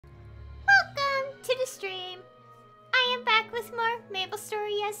to the stream. I am back with more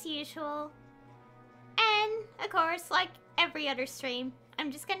Maplestory as usual. And, of course, like every other stream,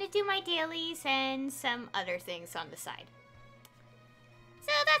 I'm just gonna do my dailies and some other things on the side.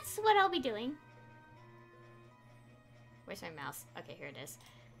 So that's what I'll be doing. Where's my mouse? Okay, here it is.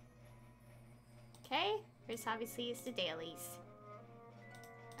 Okay, this obviously is the dailies.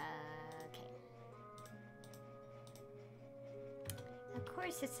 Okay. Of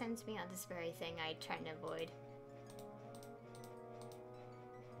course it sends me on this very thing I try to avoid.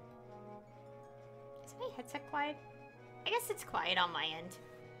 Is my headset quiet? I guess it's quiet on my end.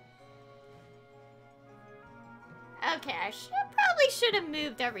 Okay, I probably should have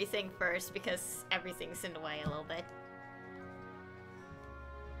moved everything first because everything's in the way a little bit.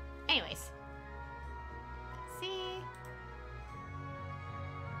 Anyways. See?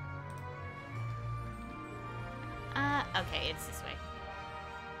 Okay, it's this way.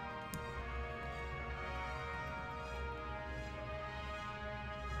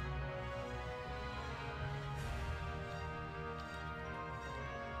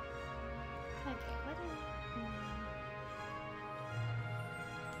 Okay, what is...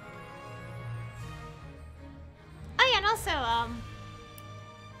 Oh yeah, and also,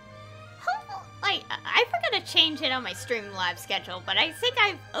 like, I forgot to change it on my stream live schedule, but I think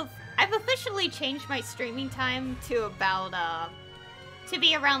I've officially changed my streaming time to about, to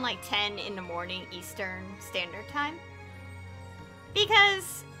be around like 10 in the morning Eastern Standard Time.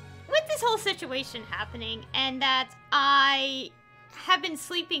 Because with this whole situation happening, and that I have been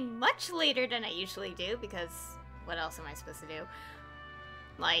sleeping much later than I usually do, because what else am I supposed to do?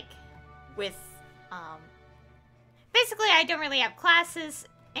 Like, with, basically I don't really have classes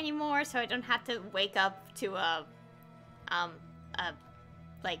anymore, so I don't have to wake up to,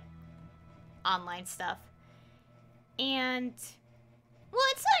 like, online stuff. And, well,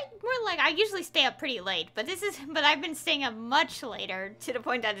 it's like, more like, I usually stay up pretty late, but I've been staying up much later, to the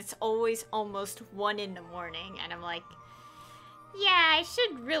point that it's always almost 1 in the morning, and I'm like, yeah, I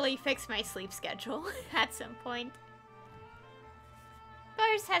should really fix my sleep schedule at some point. But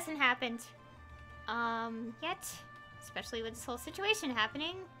it hasn't happened, yet. Especially with this whole situation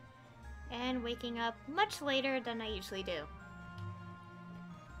happening, and waking up much later than I usually do.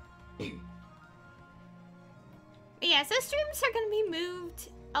 Yeah, so streams are gonna be moved,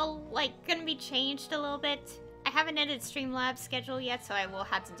 gonna be changed a little bit. I haven't edited Streamlabs schedule yet, so I will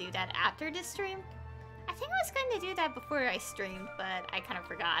have to do that after this stream. I think I was going to do that before I streamed, but I kind of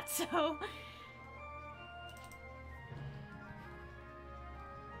forgot, so...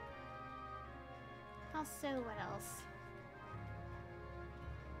 Also, what else?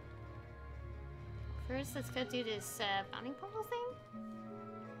 First, let's go do this bounding portal thing.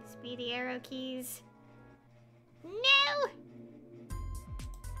 Speedy arrow keys. No!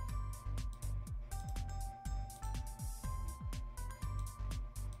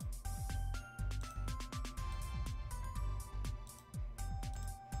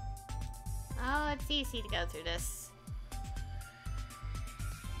 Oh, it's easy to go through this.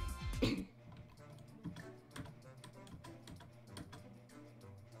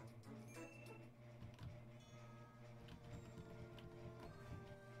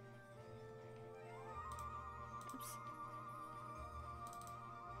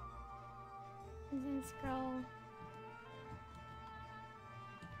 Scroll.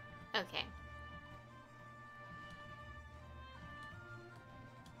 Okay.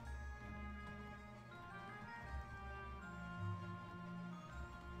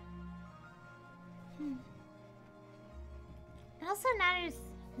 It also matters.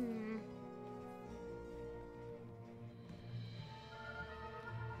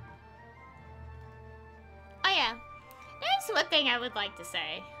 Oh yeah, there's one thing I would like to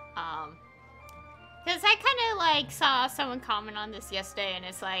say. Because I kind of, like, saw someone comment on this yesterday, and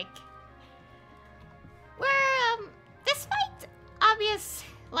it's like, where, despite obvious,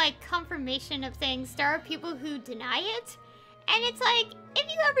 like, confirmation of things, there are people who deny it, and it's like,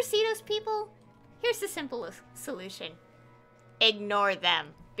 if you ever see those people, here's the simplest solution. Ignore them,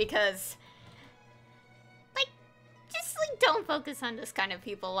 because, like, just, like, don't focus on this kind of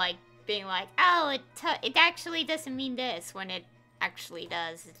people, like, being like, oh, it actually doesn't mean this, when it actually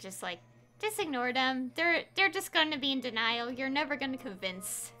does. It's just like, just ignore them. They're just going to be in denial. You're never going to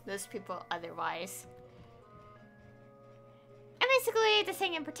convince those people otherwise. And basically, the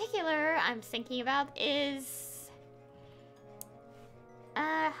thing in particular I'm thinking about is...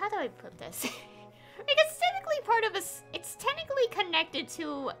 how do I put this? Because technically part of it's technically connected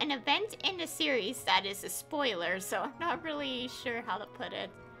to an event in the series that is a spoiler, so I'm not really sure how to put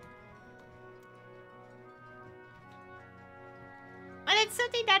it. But it's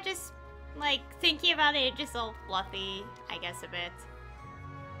something that just like, thinking about it, it's just all fluffy, I guess, a bit.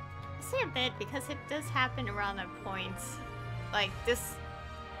 I say a bit because it does happen around a point. Like, this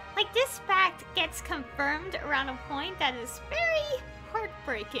fact gets confirmed around a point that is very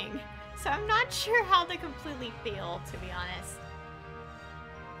heartbreaking. So I'm not sure how to completely feel, to be honest.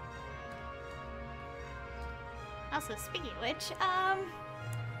 Also, speaking of which,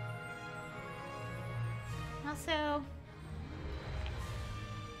 also,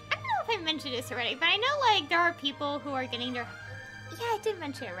 I don't know if I mentioned this already, but I know, like, there are people who are getting their... Yeah, I did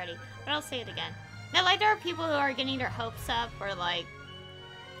mention it already, but I'll say it again. Now, like, there are people who are getting their hopes up, or, like,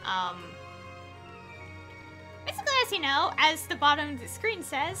 basically, as you know, as the bottom of the screen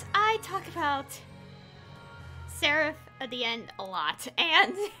says, I talk about Seraph at the end a lot,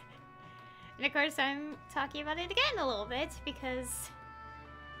 and of course, I'm talking about it again a little bit, because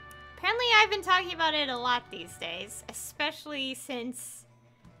apparently I've been talking about it a lot these days, especially since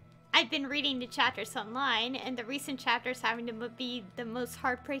I've been reading the chapters online, and the recent chapters having to be the most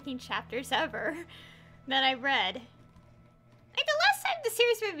heartbreaking chapters ever that I read. Like, the last time the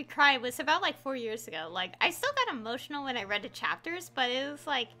series made me cry was about, like, 4 years ago. Like, I still got emotional when I read the chapters, but it was,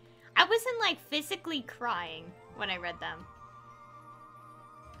 like, I wasn't, like, physically crying when I read them.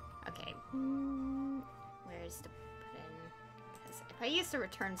 Okay. Where's the button? Because if I use the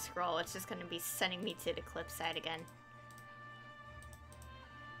return scroll, it's just going to be sending me to the clip side again.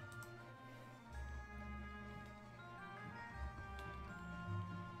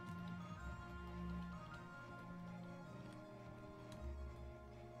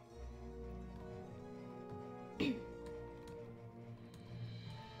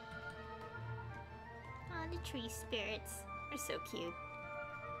 The tree spirits are so cute.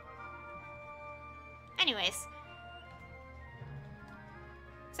 Anyways.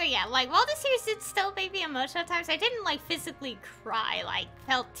 So yeah, like, while the series did still make me emotional at times, I didn't, like, physically cry, like,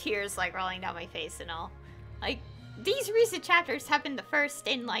 felt tears, like, rolling down my face and all. Like, these recent chapters have been the first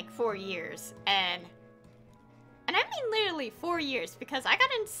in, like, 4 years, and I mean literally 4 years, because I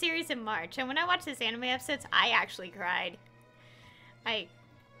got into the series in March, and when I watched this anime episodes, I actually cried. I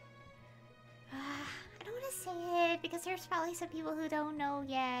don't want to say it, because there's probably some people who don't know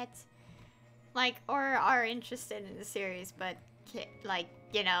yet. Like, or are interested in the series, but, like,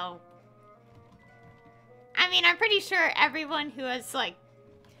 you know. I mean, I'm pretty sure everyone who has, like...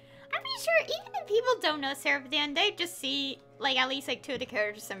 I'm pretty sure even if people don't know Seraph at the end, they just see, like, at least, like, 2 of the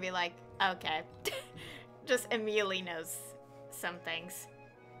characters and be like, okay. Just immediately knows some things.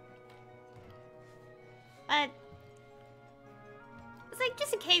 But... it's like,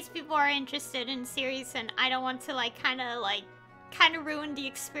 just in case people are interested in the series and I don't want to, like, kind of ruin the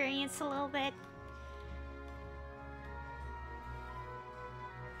experience a little bit.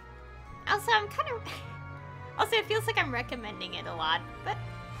 Also, I'm kind of... also, it feels like I'm recommending it a lot, but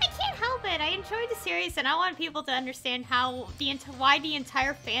I can't help it. I enjoy the series and I want people to understand how why the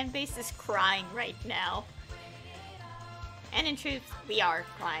entire fan base is crying right now. And in truth, we are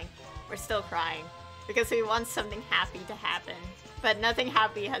crying. We're still crying. Because we want something happy to happen. But nothing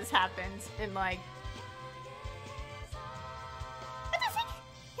happy has happened in, like... But the thing...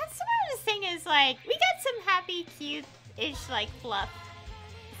 that's sort of the thing is, like, we got some happy, cute-ish, like, fluff.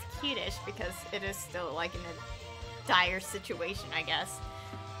 It's cute-ish because it is still, like, in a dire situation, I guess.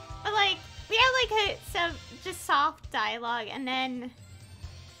 But, like, we had, like, some just soft dialogue, and then...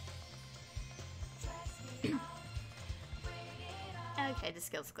 okay, the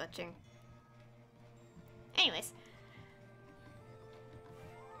skill's glitching. Anyways.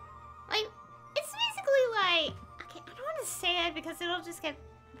 Like, it's basically like... okay, I don't want to say it because it'll just get...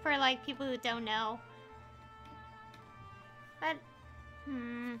 for, like, people who don't know. But...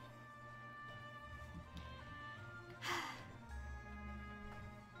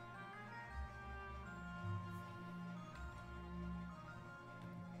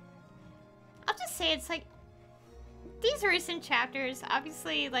 I'll just say it's like... these recent chapters,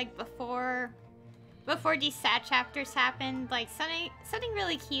 obviously, like, before these sad chapters happened, like, something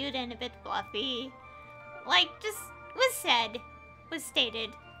really cute and a bit fluffy, like, just was stated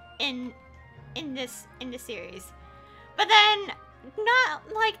in the series. But then,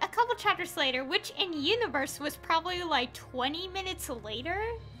 not, like, a couple chapters later, which in universe was probably, like, 20 minutes later,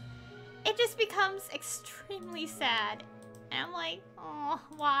 it just becomes extremely sad. And I'm like, oh,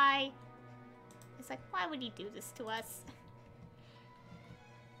 why? It's like, why would he do this to us?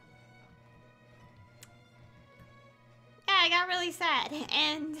 Yeah, I got really sad,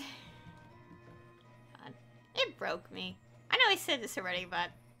 and... God, it broke me. I know I said this already, but...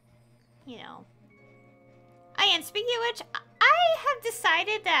 you know. Oh, and speaking of which, I have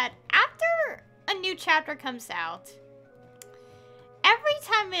decided that after a new chapter comes out, every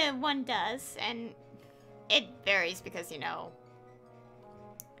time one does, and it varies because, you know,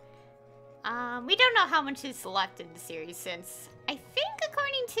 we don't know how much is left in the series since I think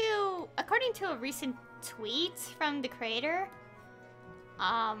according to a recent tweet from the creator,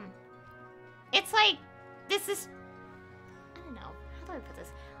 it's like this is, I don't know, how do I put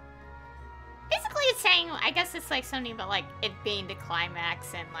this? Basically it's saying, I guess it's like something about like it being the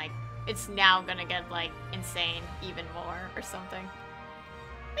climax and like it's now gonna get like insane even more or something.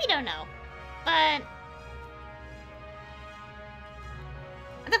 We don't know. But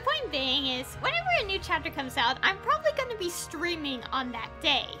the point being is, whenever a new chapter comes out, I'm probably going to be streaming on that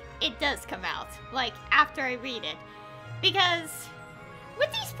day it does come out, like, after I read it. Because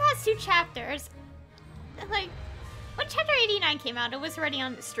with these past 2 chapters, like, when chapter 89 came out, it was already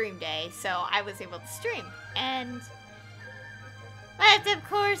on the stream day, so I was able to stream. But of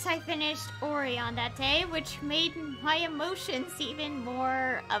course, I finished Ori on that day, which made my emotions even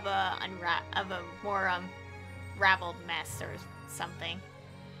more of a unraveled mess or something.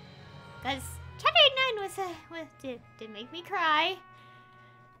 Because chapter 89 did make me cry.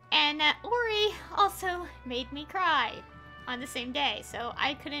 And Ori also made me cry on the same day. So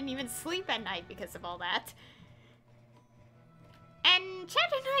I couldn't even sleep at night because of all that. And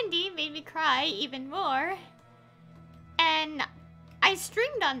chapter 90 made me cry even more. And I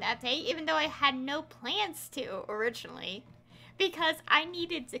streamed on that day even though I had no plans to originally. Because I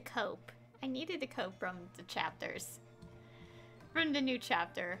needed to cope. I needed to cope from the chapters. From the new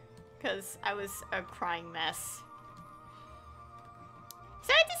chapter. Because I was a crying mess.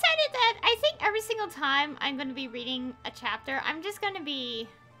 So I decided that I think every single time I'm going to be reading a chapter, I'm just going to be...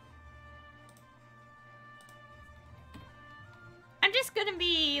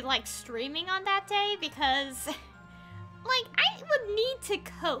 like, streaming on that day because... like, I would need to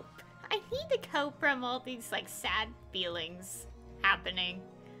cope. I need to cope from all these, like, sad feelings happening.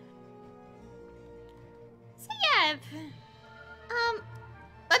 So yeah,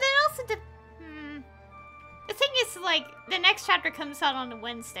 but then also the thing is, like, the next chapter comes out on a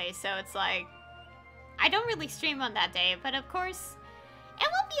Wednesday, so it's like, I don't really stream on that day, but of course, it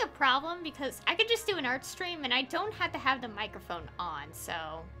won't be a problem because I could just do an art stream and I don't have to have the microphone on,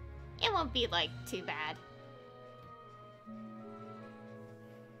 so it won't be, like, too bad.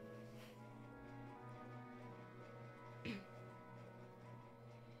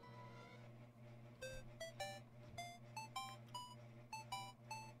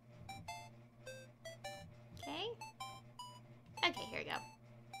 Okay, here we go.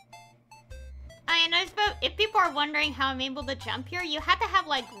 And if people are wondering how I'm able to jump here, you have to have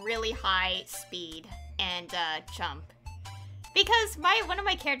like really high speed and jump. Because one of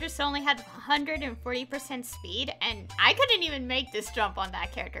my characters only had 140% speed, and I couldn't even make this jump on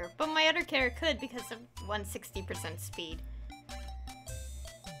that character. But my other character could because of 160% speed.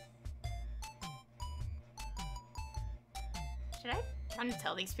 Should I try to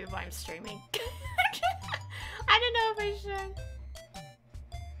tell these people I'm streaming? I don't know if I should.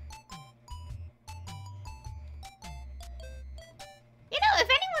 You know, if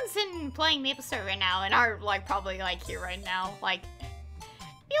anyone's playing Maplestory right now and are like probably like here right now, like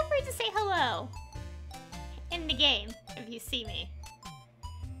feel free to say hello in the game if you see me.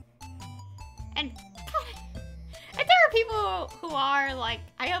 And if there are people who are like,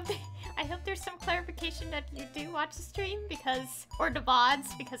 I hope there's some clarification that you do watch the stream because, or the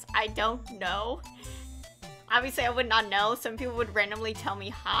VODs, because I don't know. Obviously, I would not know. Some people would randomly tell me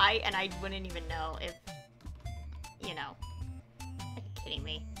hi, and I wouldn't even know if, you know. Are you kidding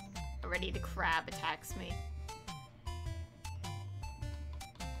me? Already the crab attacks me.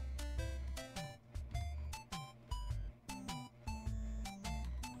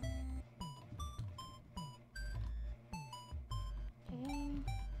 Okay.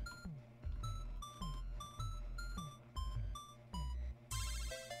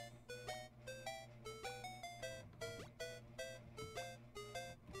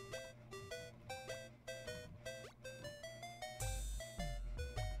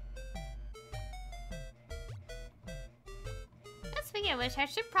 Speaking of which, I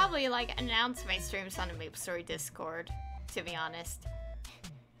should probably like announce my streams on the Maplestory Discord, to be honest.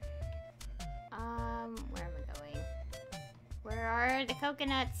 Where am I going? Where are the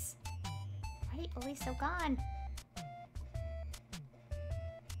coconuts? Why are you always so gone?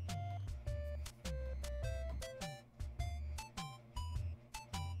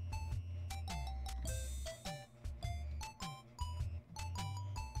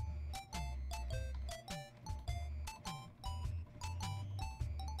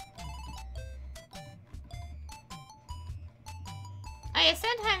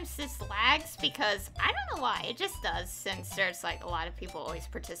 Sometimes this lags because I don't know why. It just does since there's like a lot of people always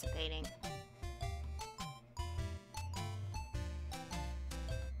participating.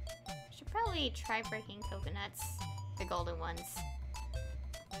 Should probably try breaking coconuts, the golden ones.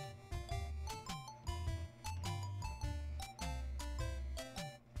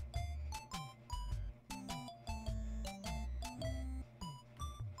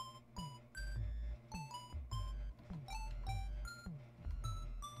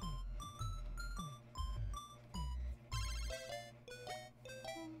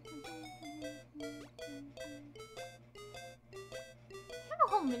 A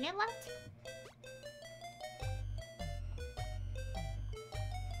whole minute left?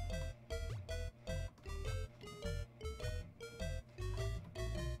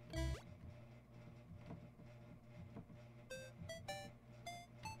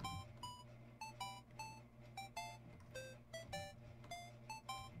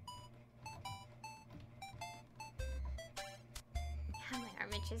 How my arm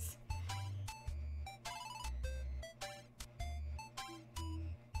itches.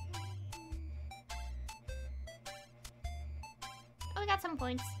 We got some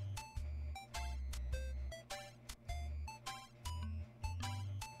points.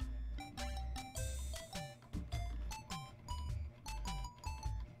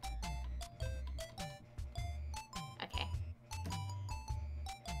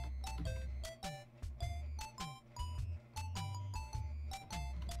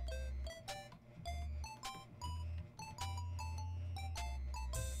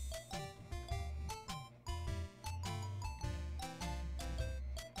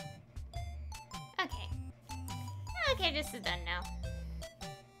 Okay. Okay, this is done now.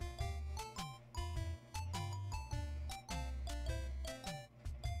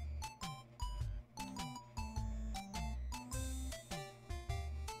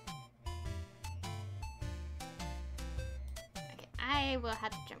 Okay, I will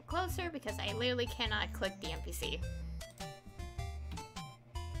have to jump closer because I literally cannot click the NPC.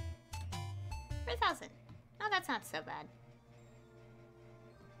 4,000. Oh, that's not so bad.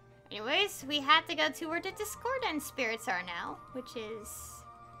 Anyways, we have to go to where the Discordant spirits are now, which is...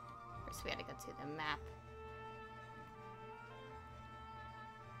 First, we had to go to the map.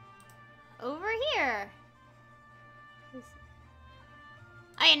 Over here!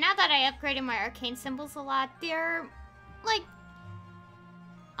 Oh yeah, now that I upgraded my arcane symbols a lot, they're... like...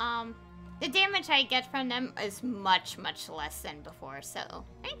 the damage I get from them is much, much less than before, so...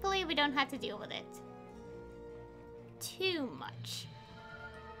 thankfully, we don't have to deal with it too much.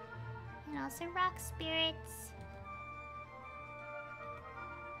 And also rock spirits.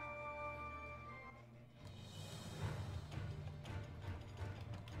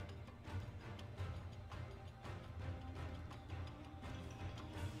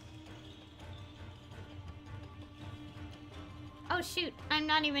 Oh shoot, I'm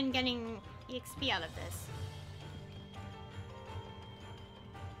not even getting EXP out of this.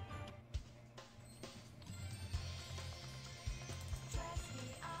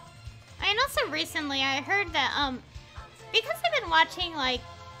 And also recently I heard that because I've been watching like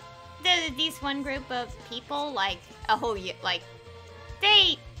these one group of people like a whole year, like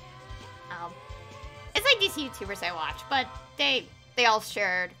they it's like these YouTubers I watch, but they all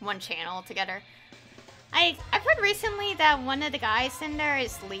shared one channel together. I've heard recently that one of the guys in there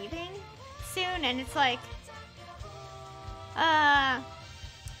is leaving soon, and it's like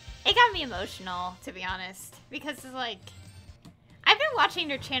it got me emotional, to be honest, because it's like I've been watching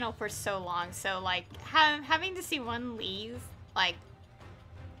their channel for so long, so like having to see one leave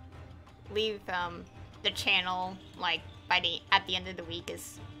the channel like at the end of the week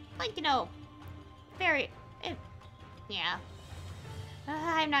is like, you know, yeah.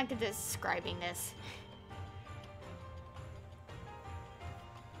 I'm not good at describing this.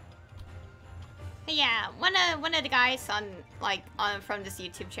 But yeah, one of the guys from this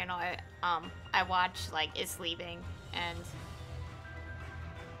YouTube channel I watch like is leaving, and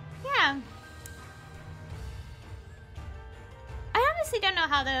yeah, I honestly don't know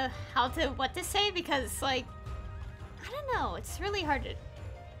what to say, because like I don't know, it's really hard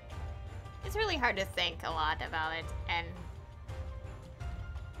to think a lot about it, and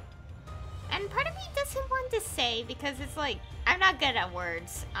part of me doesn't want to say, because it's like I'm not good at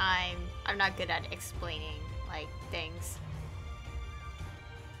words. I'm not good at explaining like things.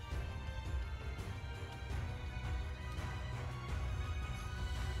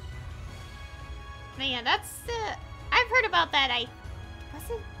 But yeah, I've heard about that.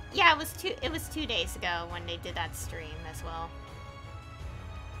 Yeah, it was 2 days ago when they did that stream as well.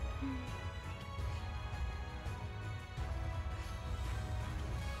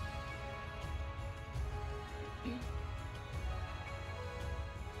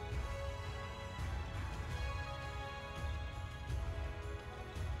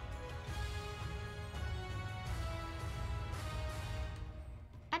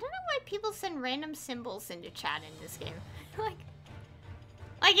 people send random symbols into chat in this game?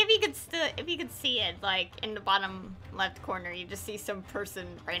 like if you could see it, like in the bottom left corner, you just see some person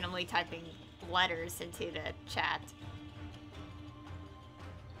randomly typing letters into the chat.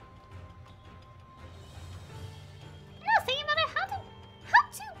 You know, thinking about it, how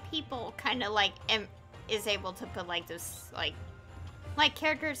do people kind of like is able to put like this like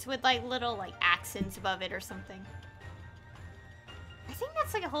characters with like little like accents above it or something? I think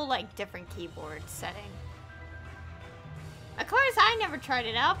that's like a whole like different keyboard setting. Of course, I never tried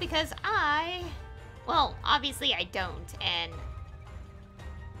it out because well, obviously I don't, and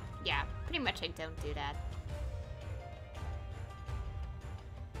yeah, pretty much I don't do that.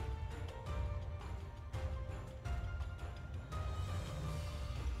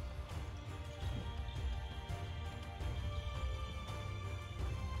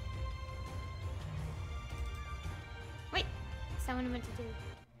 Wait, is that what I meant to do?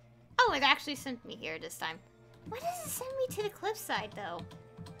 Oh, it actually sent me here this time. Why does it send me to the cliffside, though?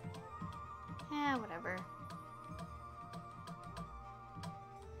 Whatever.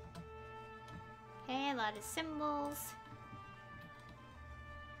 Okay, a lot of symbols.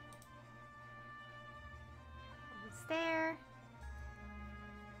 What's there?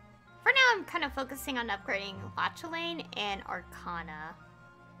 For now, I'm kind of focusing on upgrading Lachelane and Arcana.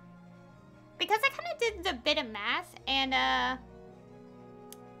 Because I kind of did a bit of math, and,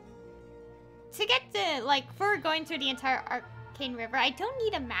 to get the, like, for going through the entire Arcane River, I don't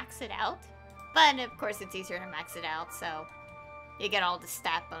need to max it out. But, of course, it's easier to max it out, so you get all the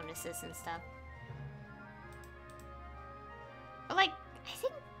stat bonuses and stuff. But, like, I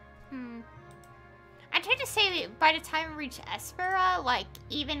think, I tried to say that by the time I reach Espera, like,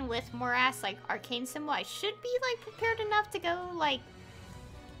 even with Morass, like, Arcane Symbol, I should be, like, prepared enough to go, like,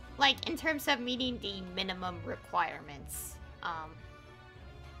 in terms of meeting the minimum requirements.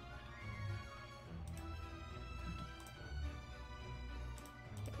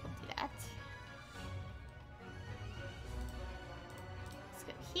 Let's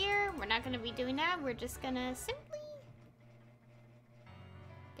go here. We're not going to be doing that. We're just going to simply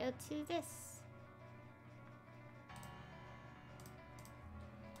go to this.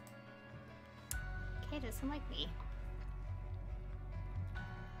 Okay, doesn't like me.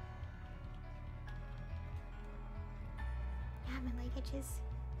 Ah, my leg itches.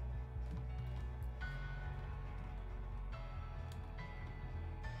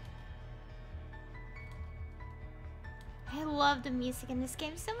 I love the music in this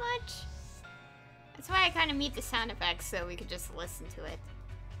game so much. That's why I kind of mute the sound effects so we could just listen to it.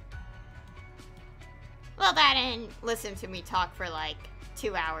 Well, that and listen to me talk for like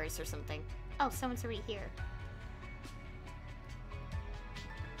 2 hours or something. Oh, someone's already here.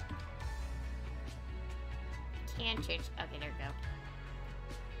 Can't change. Okay, there we go.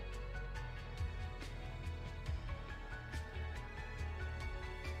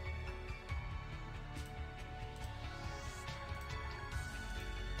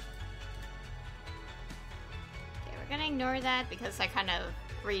 We're gonna ignore that because I kind of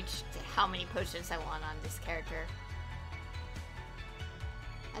reached how many potions I want on this character.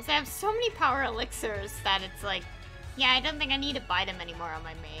 As I have so many power elixirs that it's like, yeah, I don't think I need to buy them anymore on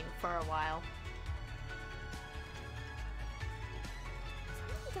my main for a while.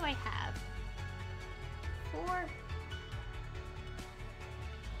 How many do I have? 4.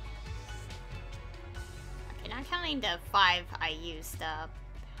 Okay, not counting the 5 I used up.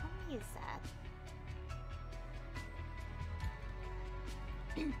 How many is that?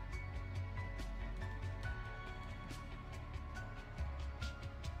 Okay,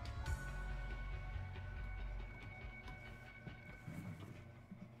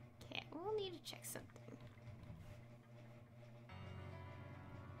 we'll need to check something.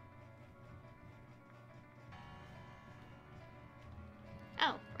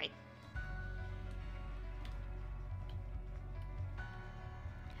 Oh, right.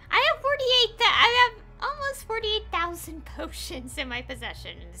 I have 48. I have almost 48,000 potions in my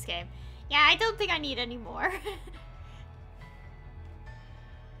possession in this game. Yeah, I don't think I need any more.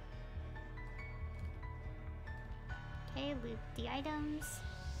 Okay, loot the items.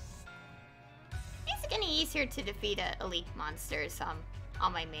 It's getting easier to defeat elite monsters on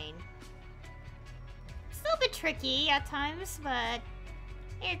my main. It's a little bit tricky at times, but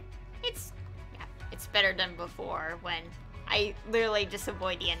it's better than before when I literally just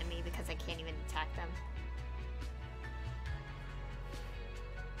avoid the enemy because I can't even attack them.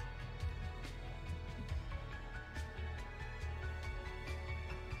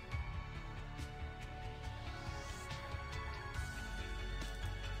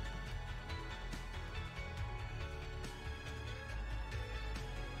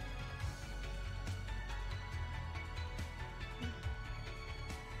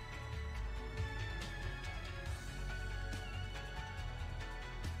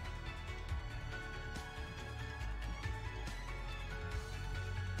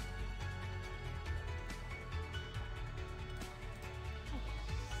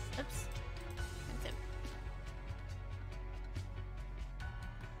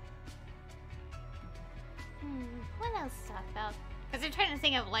 else to talk about? Because I'm trying to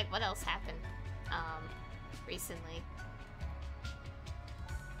think of, like, what else happened, recently.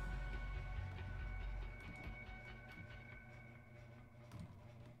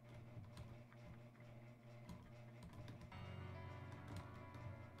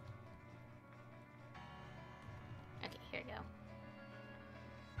 Okay, here we go.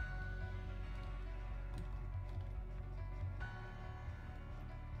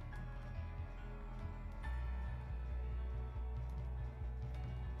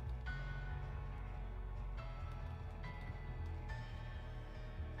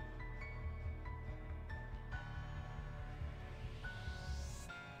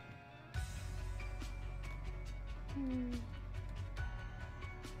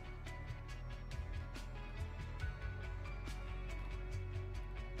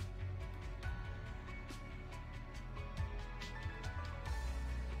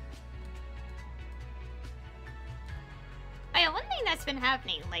 Oh yeah, one thing that's been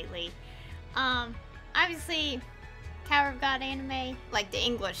happening lately, obviously, Tower of God anime, like the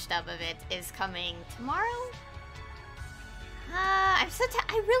English dub of it, is coming tomorrow.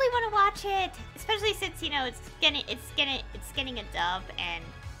 I really want to watch it, especially since, you know, it's getting a dub, and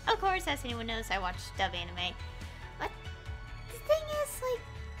of course, as anyone knows, I watch dub anime. But the thing is, like,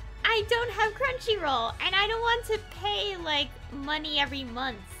 I don't have Crunchyroll, and I don't want to pay like money every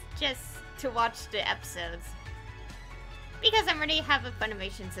month just to watch the episodes. Because I already have a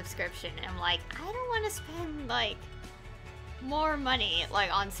Funimation subscription, and I'm like, I don't want to spend like more money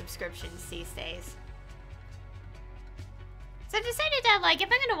like on subscriptions these days. So I decided that, like, if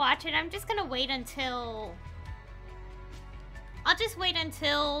I'm gonna watch it, I'm just gonna wait until... I'll just wait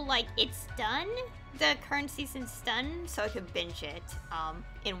until, like, it's done. The current season's done, so I can binge it,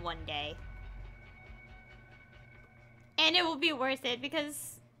 in one day. And it will be worth it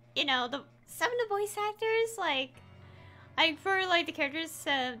because, you know, some of the voice actors, like for, like, the characters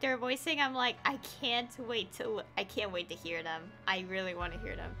they're voicing, I'm like, I can't wait to hear them. I really want to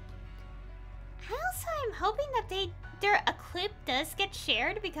hear them. I also am hoping that a clip does get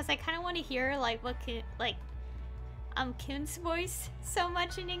shared because I kind of want to hear like Kun's voice so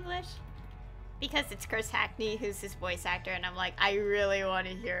much in English because it's Chris Hackney who's his voice actor, and I'm like, I really want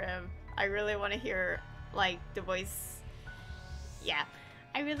to hear him. I really want to hear like the voice. Yeah,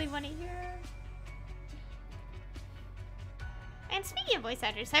 I really want to hear. And speaking of voice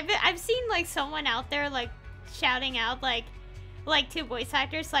actors, I've seen like someone out there like shouting out like to voice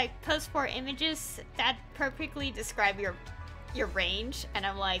actors, like, post 4 images that perfectly describe your range, and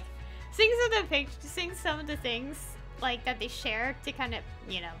I'm like, seeing some of the things like that they share to kind of,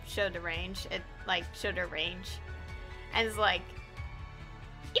 you know, show the range, show their range, and it's like,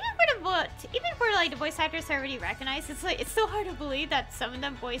 even for like the voice actors I already recognize, it's like it's so hard to believe that some of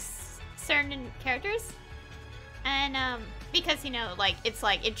them voice certain characters, and because, you know, like it's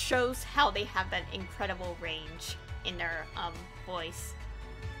like it shows how they have that incredible range in their voice.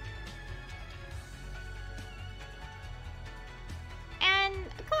 And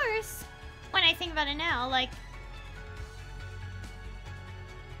of course, when I think about it now, like,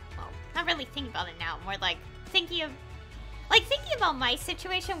 well, not really thinking about it now, more like thinking about my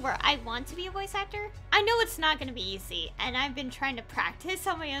situation where I want to be a voice actor. I know it's not gonna be easy, and I've been trying to practice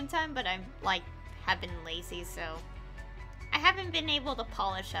on my own time, but I'm like have been lazy, so I haven't been able to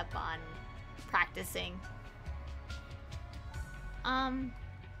polish up on practicing.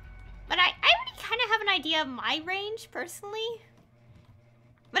 But I already kind of have an idea of my range, personally.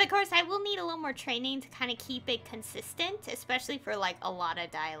 But of course, I will need a little more training to kind of keep it consistent, especially for, like, a lot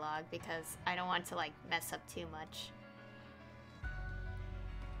of dialogue, because I don't want to, like, mess up too much.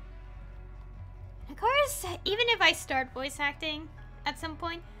 Of course, even if I start voice acting at some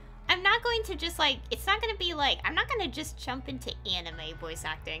point, I'm not going to just, like, it's not going to be, like, I'm not going to just jump into anime voice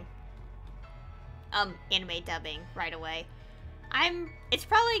acting. Anime dubbing right away. It's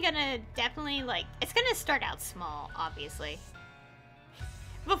probably gonna definitely, like, it's gonna start out small, obviously,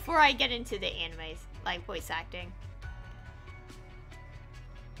 before I get into the animes, like, voice acting.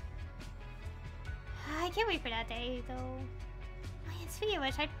 I can't wait for that day, though. Oh, yeah, speaking of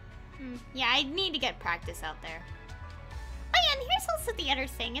which, yeah, I need to get practice out there. Oh yeah, and here's also the other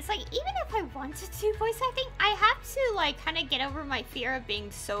thing, it's like, even if I wanted to do voice acting, I have to, like, kind of get over my fear of being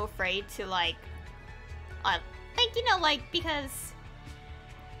so afraid to, like, you know, like, because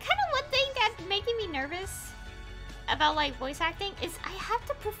kind of one thing that's making me nervous about, like, voice acting is I have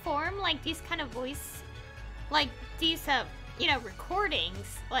to perform, like, these kind of voice, like, these, you know,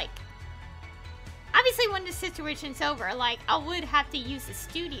 recordings, like, obviously when the situation's over, like, I would have to use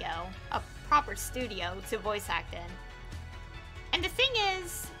a proper studio to voice act in. And the thing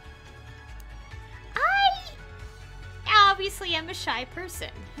is, obviously am a shy person.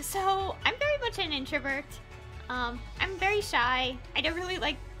 So I'm very much an introvert. I'm very shy. I don't really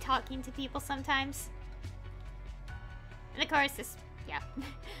like talking to people sometimes. And of course, yeah.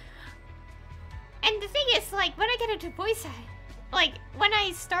 And the thing is, like, when I get into voice act, like, when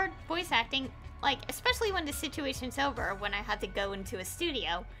I start voice acting, like, especially when the situation's over, when I had to go into a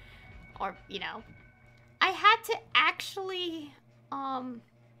studio, or, you know, I had to actually, oh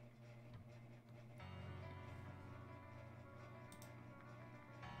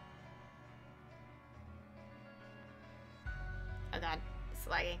god, it's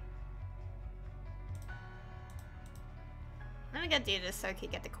lagging. Let me go do this so I can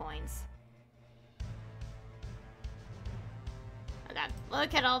get the coins. Oh god,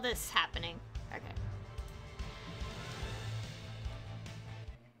 look at all this happening. Okay.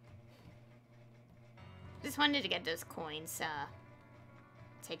 Just wanted to get those coins,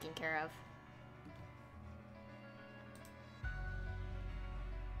 taken care of.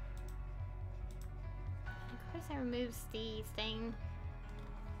 Of course, that removes the thing.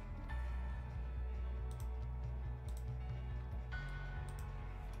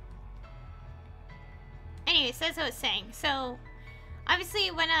 Anyways, that's what I was saying. So, obviously,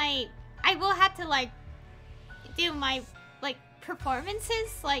 when I will have to, like, do my, like,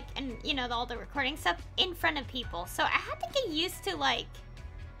 performances, like, and, you know, all the recording stuff in front of people. So I had to get used to, like,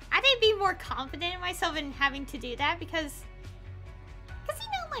 I had to be more confident in myself in having to do that because, you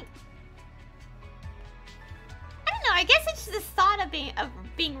know, like, I don't know, I guess it's the thought of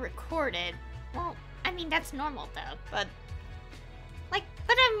being recorded. Well, I mean, that's normal though, but, like,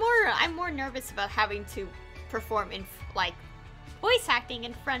 but I'm more nervous about having to perform in, like, voice acting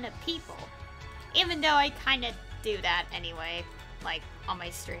in front of people. Even though I kind of do that anyway, like, on my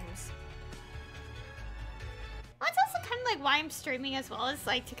streams. Well, it's also kind of like why I'm streaming as well, is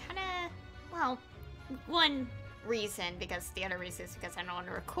like to kind of, well, one reason, because the other reason is because I don't want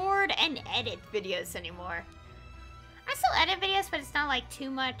to record and edit videos anymore. I still edit videos, but it's not like too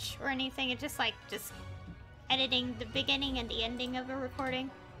much or anything. It's just like, just editing the beginning and the ending of a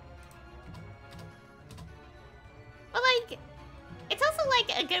recording. But like, it's also like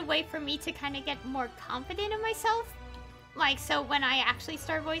a good way for me to kind of get more confident in myself. Like, so when I actually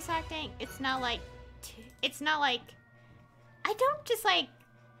start voice acting, it's not like I don't just like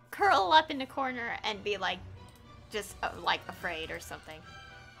curl up in the corner and be like, just like afraid or something.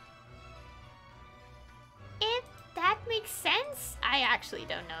 If that makes sense, I actually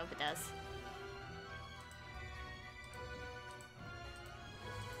don't know if it does.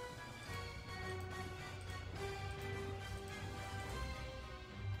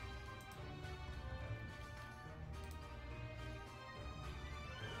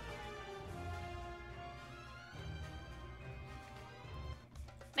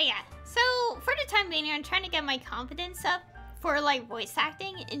 But yeah, so for the time being, I'm trying to get my confidence up for like voice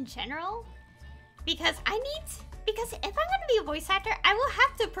acting in general. Because because if I'm gonna be a voice actor, I will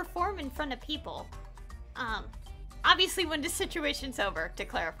have to perform in front of people. Obviously when the situation's over, to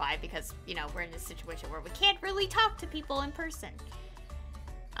clarify, because, you know, we're in a situation where we can't really talk to people in person.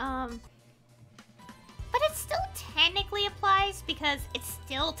 But it still technically applies, because it's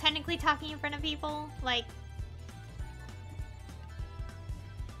still technically talking in front of people. Like,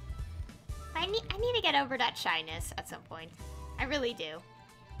 I need to get over that shyness at some point. I really do.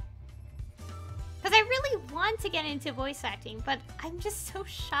 Because I really want to get into voice acting, but I'm just so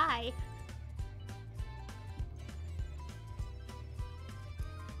shy.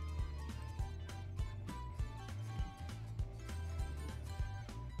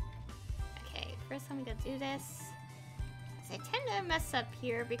 Okay, first I'm gonna do this. I tend to mess up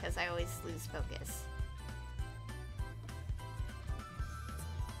here because I always lose focus.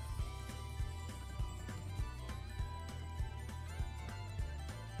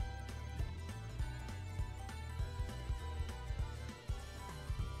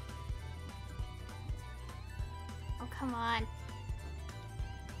 Come on.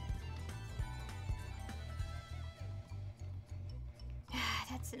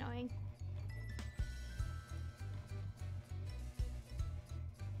 That's annoying.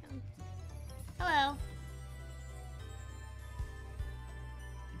 Hello.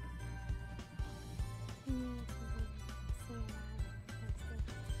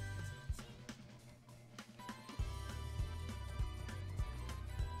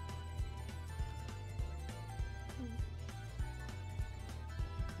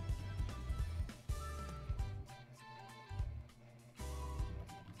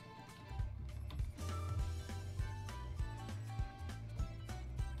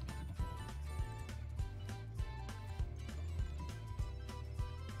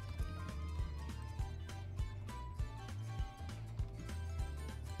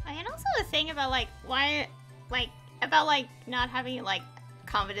 And also the thing about like why, like about like not having like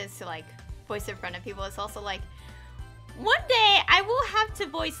confidence to like voice in front of people is also like one day I will have to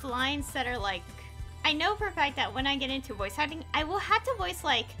voice lines that are like, I know for a fact that when I get into voice acting, I will have to voice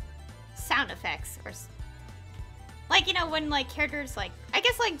like sound effects or like, you know, when like characters like, I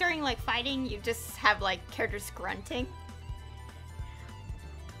guess like during like fighting, you just have like characters grunting.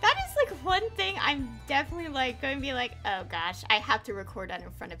 That is like one thing I'm definitely like going to be like, oh gosh, I have to record that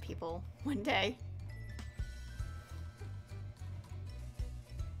in front of people one day.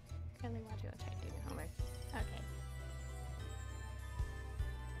 Currently watching, I'll try to do homework. Okay.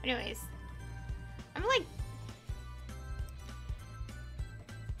 Anyways, I'm like,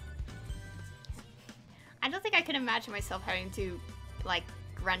 I don't think I could imagine myself having to like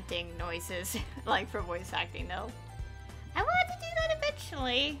grunting noises like for voice acting though. I will have to do that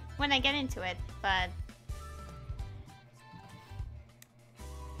eventually when I get into it, but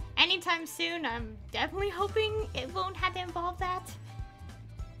anytime soon, I'm definitely hoping it won't have to involve that.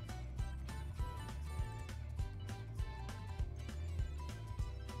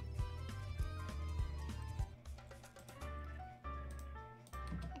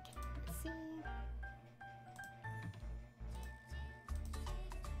 Okay, let's see.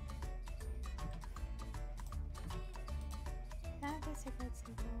 That is a good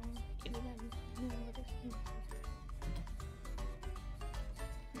symbol. If you don't know what it means.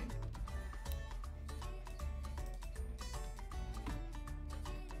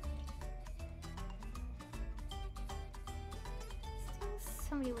 Still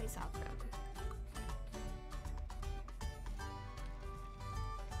so many ways off from.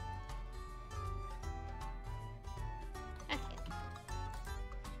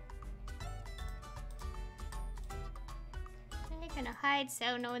 Gonna hide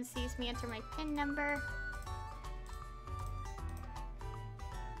so no one sees me enter my PIN number.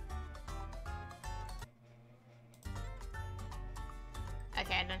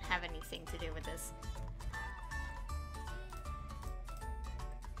 Okay, I don't have anything to do with this.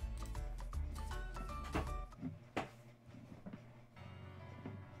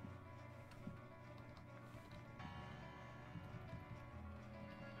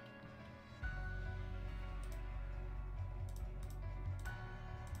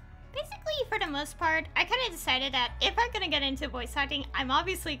 For the most part, I kind of decided that if I'm gonna get into voice acting, I'm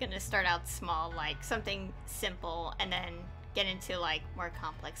obviously gonna start out small, like something simple, and then get into like more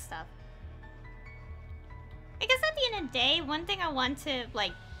complex stuff. Because at the end of the day, one thing I want to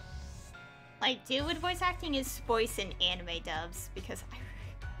like do with voice acting is voice in anime dubs, because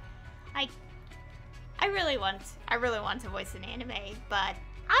I really want to voice in anime, but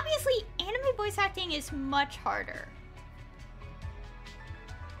obviously anime voice acting is much harder.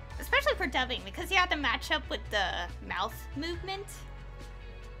 Especially for dubbing, because you have to match up with the mouth movement.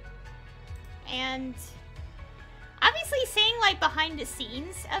 And obviously seeing like behind the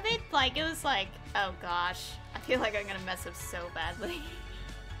scenes of it, like it was like, oh gosh, I feel like I'm gonna mess up so badly.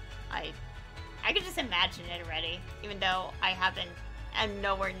 I could just imagine it already, even though I'm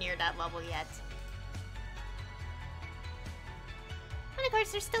nowhere near that level yet. And of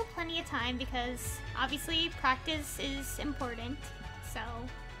course there's still plenty of time because obviously practice is important, so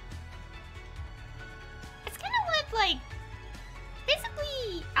like,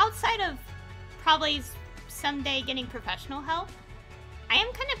 basically, outside of probably someday getting professional help, I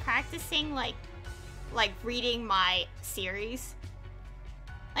am kind of practicing, like reading my series.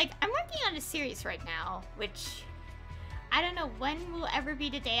 Like, I'm working on a series right now, which I don't know when will ever be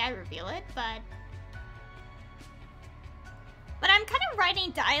the day I reveal it, but I'm kind of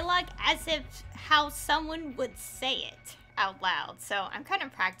writing dialogue as if how someone would say it out loud, so I'm kind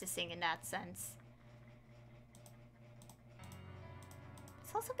of practicing in that sense.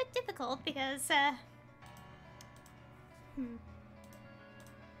 It's also a bit difficult because, okay,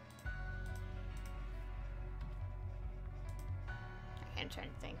 I'm trying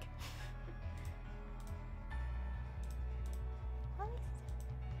to think.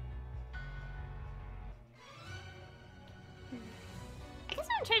 I guess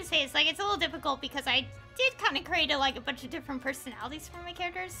what I'm trying to say is, like, it's a little difficult because I did kind of create a bunch of different personalities for my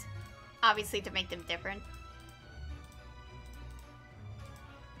characters. Obviously to make them different.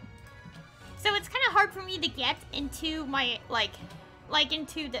 So it's kind of hard for me to get into my, like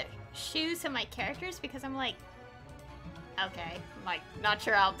into the shoes of my characters because I'm like, okay, I'm like, not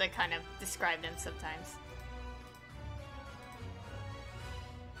sure how to kind of describe them sometimes.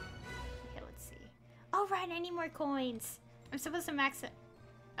 Okay, let's see. Oh, right, I need more coins. I'm supposed to max it.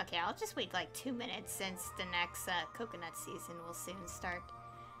 Okay, I'll just wait like 2 minutes since the next coconut season will soon start.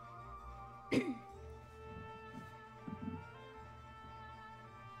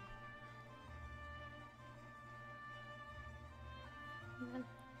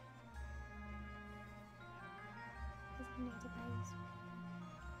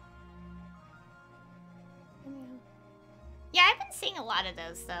 Yeah, I've been seeing a lot of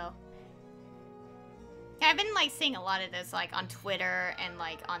those though. Yeah, I've been like seeing a lot of this like on Twitter and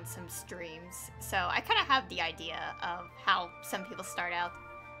like on some streams. So I kind of have the idea of how some people start out.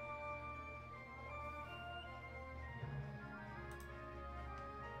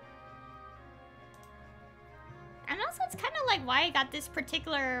 And also it's kind of like why I got this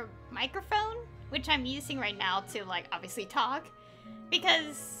particular microphone, which I'm using right now to like obviously talk,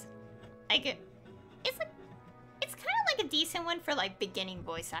 because like it's kind of like a decent one for like beginning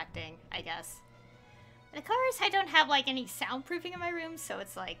voice acting, I guess. But of course, I don't have like any soundproofing in my room, so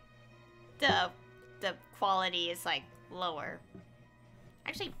it's like the quality is like lower.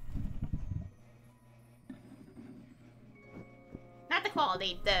 Actually, not the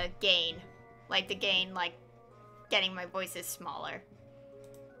quality, the gain. Like the gain, like getting my voice is smaller.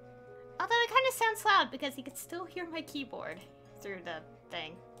 Although it kind of sounds loud because you can still hear my keyboard through the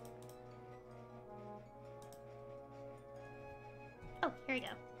thing. Oh, here we go.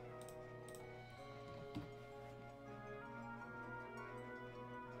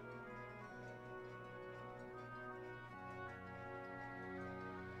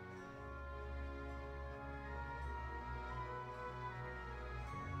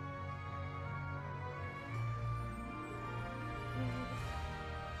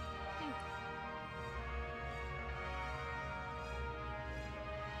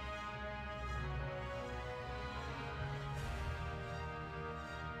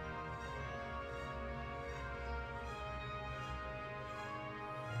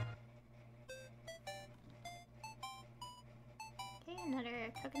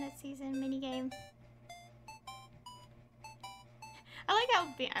 Another coconut season minigame. I like how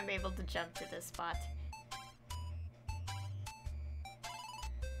I'm able to jump to this spot.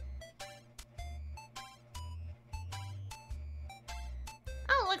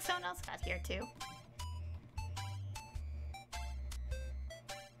 Oh, look, someone else got here too.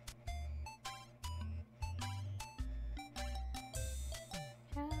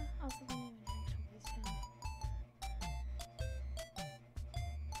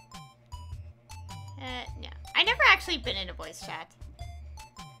 No. I never actually been in a voice chat.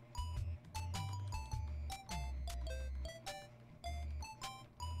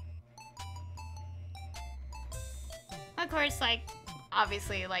 Of course, like,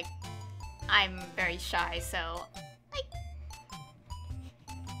 obviously, like, I'm very shy, so, like...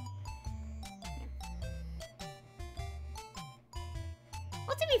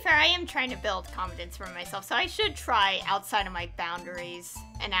 Well, to be fair, I am trying to build confidence for myself, so I should try outside of my boundaries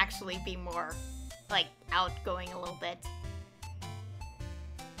and actually be more, like, outgoing a little bit.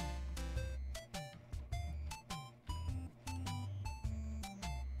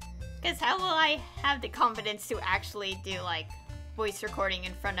 Because how will I have the confidence to actually do, like, voice recording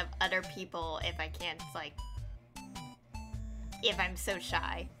in front of other people if I can't, like, if I'm so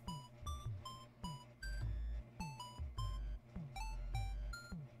shy?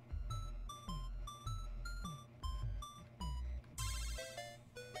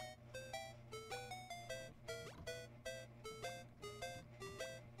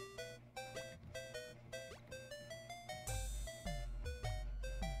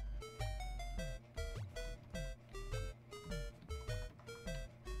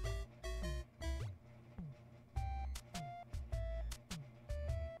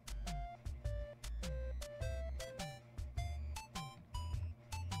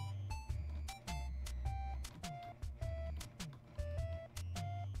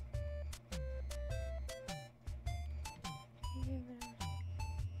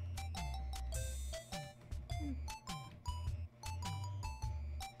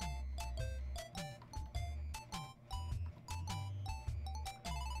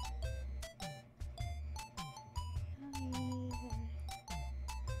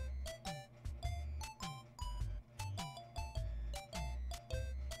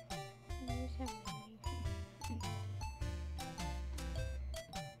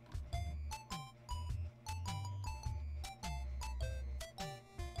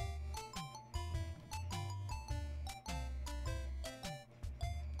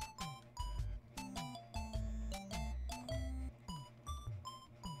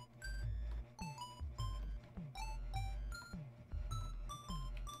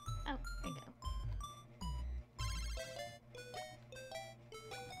 Oh, there you go.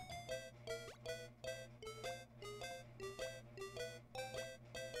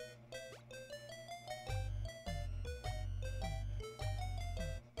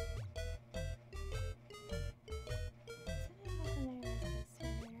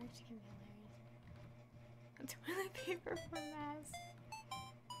 paper for masks.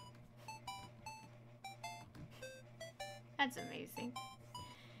 That's amazing.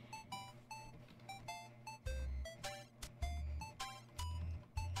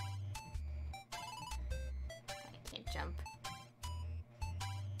 I can't jump.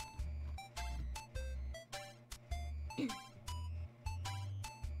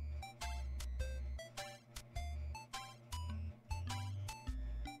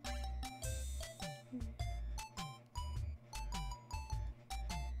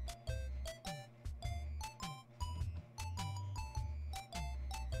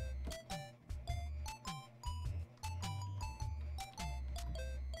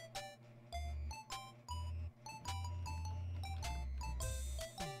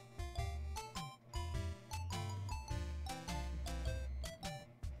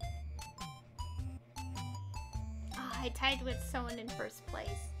 I tied with someone in first place.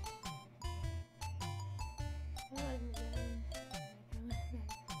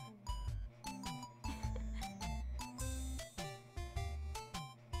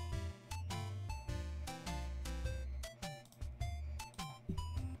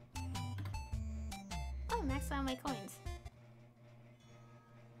 Oh, maxed out my coins.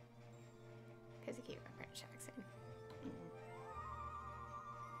 Because I keep record checks in.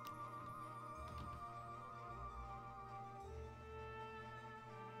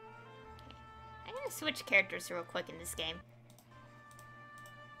 I'm gonna switch characters real quick in this game.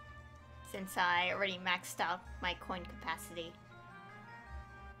 Since I already maxed out my coin capacity.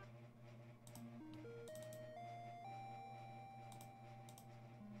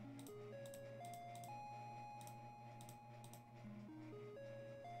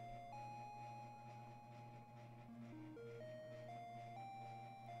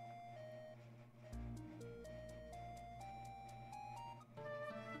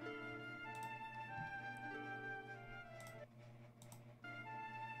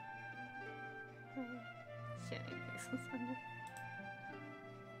 Shit, pixels on it.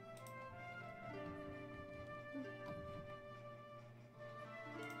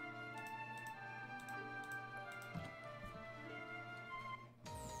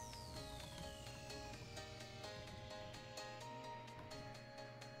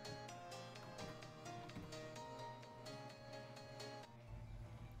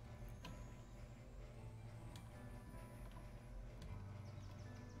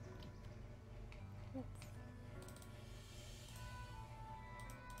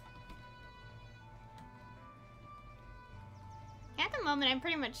 At the moment, I'm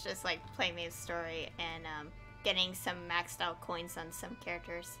pretty much just like playing Maplestory and getting some maxed out coins on some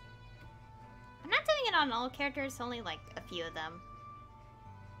characters. I'm not doing it on all characters, only like a few of them.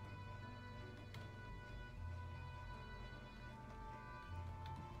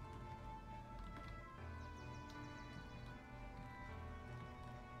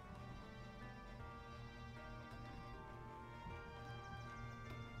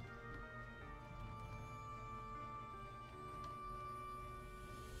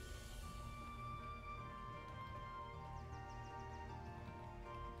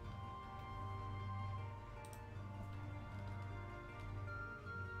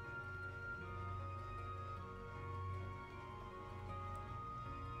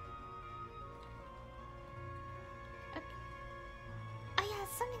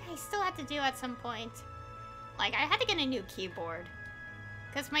 Something I still have to do at some point. Like, I had to get a new keyboard.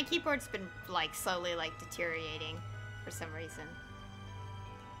 Because my keyboard's been, like, slowly, like, deteriorating for some reason.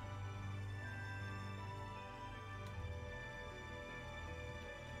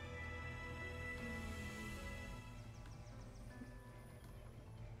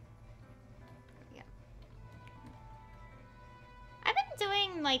 Yeah. I've been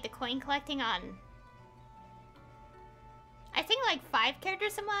doing, like, the coin collecting on... I think like 5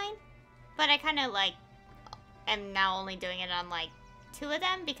 characters of mine, but I kind of like am now only doing it on like 2 of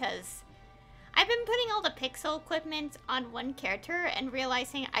them because I've been putting all the pixel equipment on one character and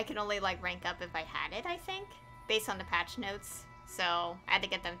realizing I could only like rank up if I had it, I think, based on the patch notes. So I had to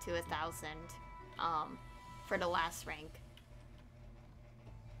get them to 1,000 for the last rank.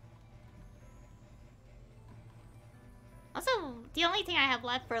 Also, the only thing I have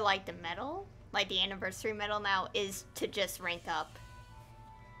left for like the medal, like the anniversary medal now, is to just rank up.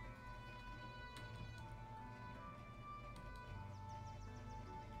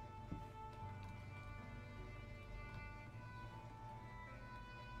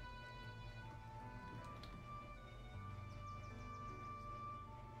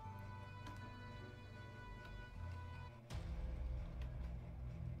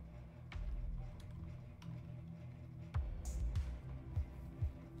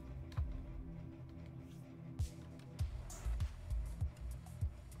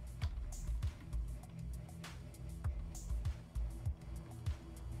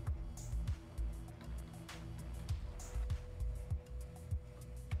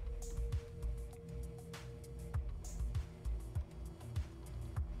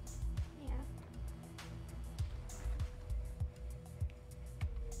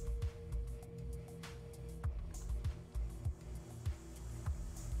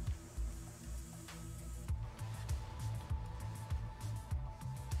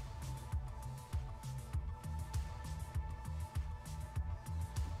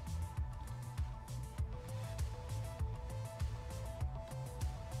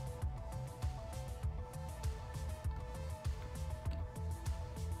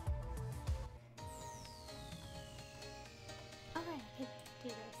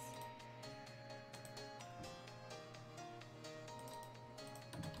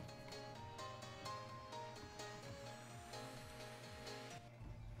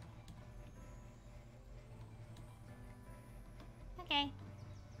 Okay.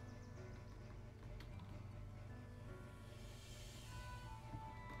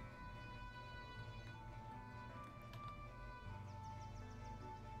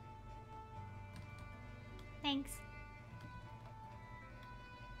 Thanks.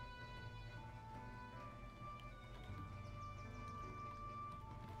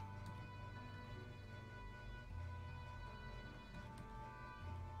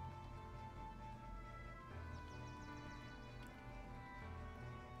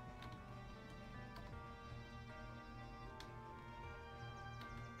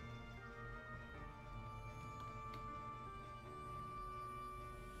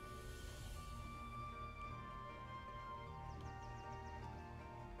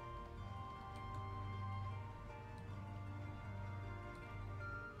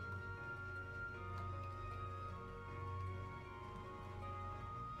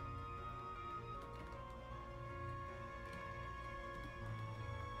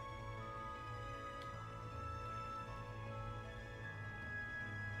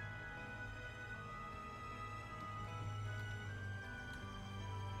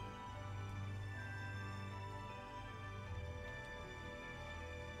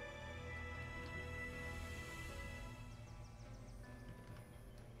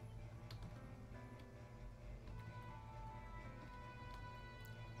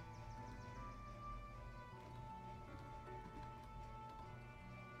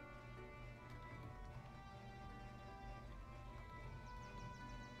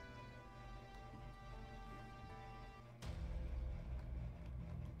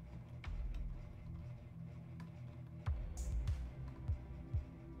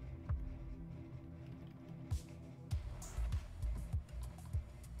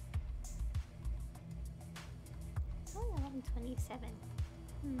 Oh, 11:27.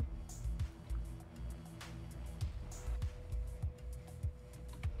 Hmm.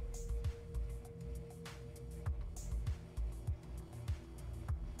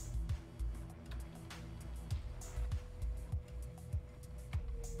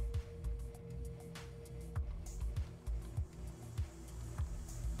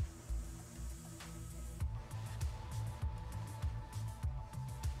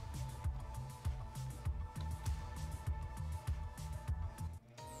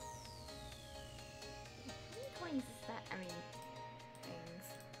 How many coins is that? I mean, things.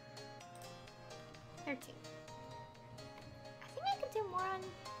 13. I think I could do more on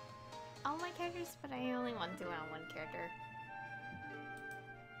all my characters, but I only want to do it on one character.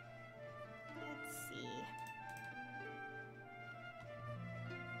 Let's see.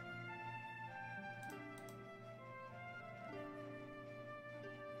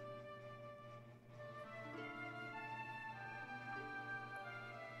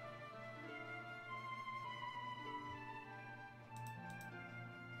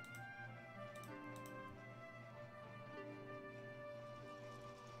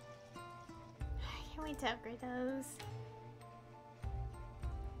 I can't wait to upgrade those.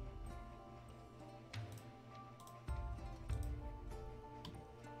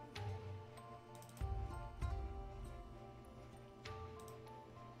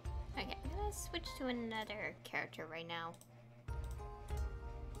 Okay, I'm gonna switch to another character right now.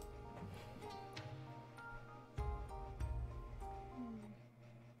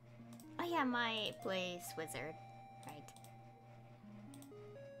 Oh yeah, my Blaze Wizard. Right.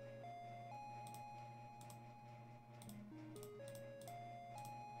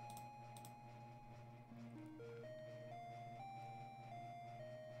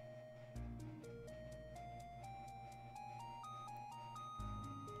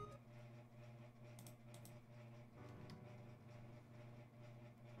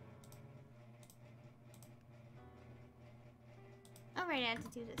 Alright, I have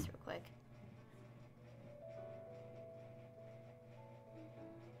to do this real quick.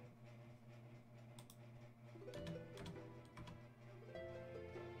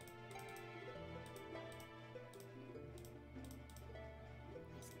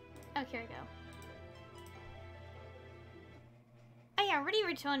 Oh, here we go. Oh yeah, I already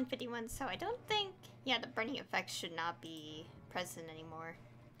reached 151, so I don't think... Yeah, the burning effects should not be present anymore.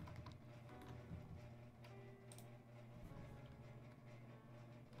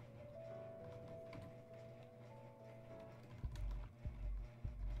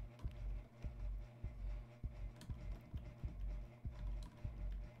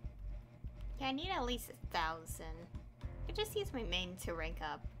 Yeah, I need at least 1,000. I could just use my main to rank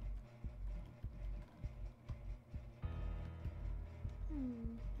up.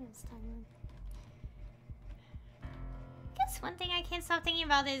 That's time. I guess one thing I can't stop thinking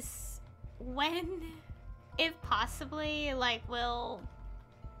about is when if possibly, like, will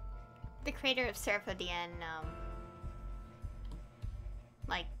the creator of Seraphodien,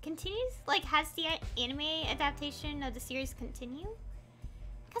 like, continues? Like, has the anime adaptation of the series continue?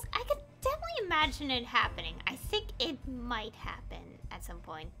 Because I could definitely imagine it happening. I think it might happen at some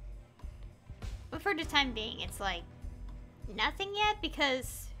point. But for the time being, it's like, nothing yet,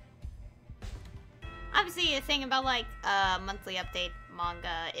 because obviously the thing about, like, monthly update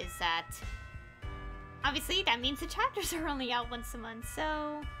manga is that obviously that means the chapters are only out once a month,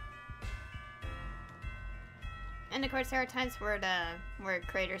 so... And of course there are times where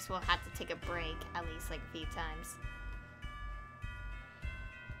creators will have to take a break at least like a few times.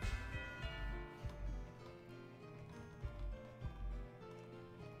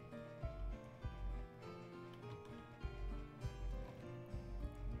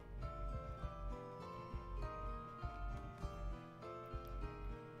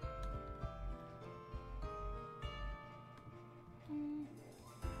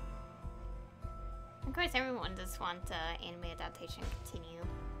 Of course, everyone does want anime adaptation continue.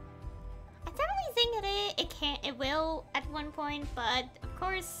 I definitely think it will at one point, but of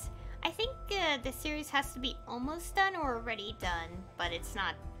course, I think the series has to be almost done or already done, but it's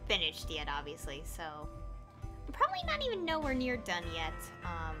not finished yet, obviously. So I'm probably not even nowhere near done yet.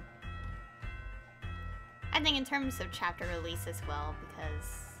 I think in terms of chapter release as well,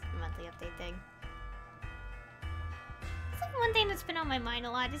 because the monthly update thing. Like one thing that's been on my mind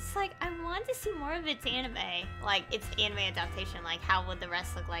a lot is like I want to see more of its anime, like its anime adaptation, like how would the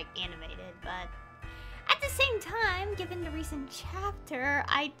rest look like animated, but at the same time, given the recent chapter,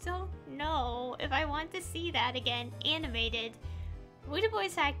 I don't know if I want to see that again animated with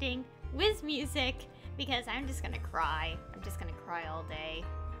voice acting, with music, because I'm just gonna cry. I'm just gonna cry all day,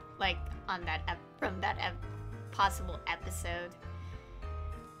 like on that from that possible episode.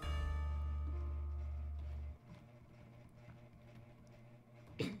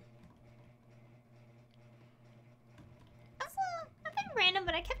 Random,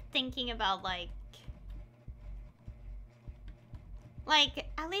 but I kept thinking about like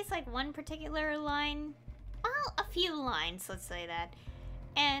at least like one particular line, well, a few lines, let's say that,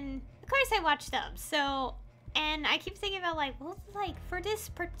 and of course I watched dubs, so, and I keep thinking about like, well, like for this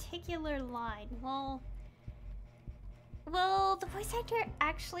particular line, well, will the voice actor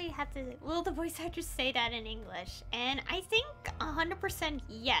actually have to, will the voice actor say that in English? And I think 100%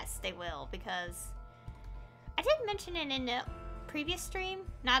 yes, they will, because I did mention it in the previous stream,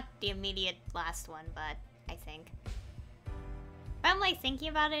 not the immediate last one, but I think. But I'm like thinking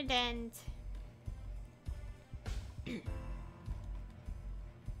about it, and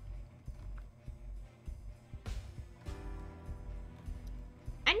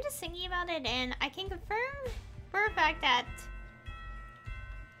I'm just thinking about it, and I can confirm for a fact that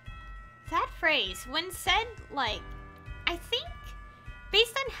that phrase, when said, like, I think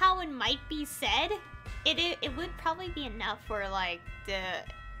based on how it might be said, it would probably be enough for like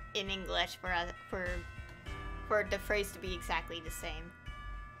in English for the phrase to be exactly the same,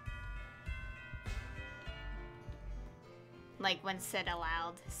 like when said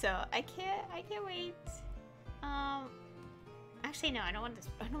aloud. So I can't wait. Actually no, I don't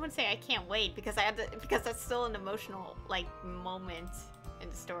want to say I can't wait, because because that's still an emotional like moment in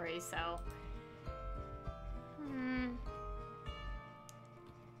the story. So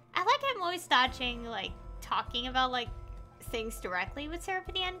I like I'm always dodging like talking about like things directly with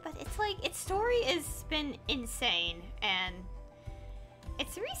Seraphodien, but it's like its story has been insane, and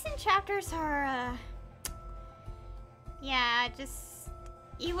its recent chapters are yeah, just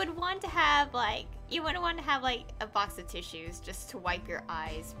you would want to have like a box of tissues just to wipe your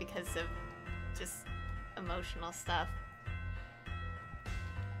eyes because of just emotional stuff.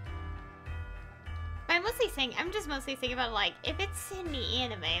 I'm just mostly thinking about like if it's in the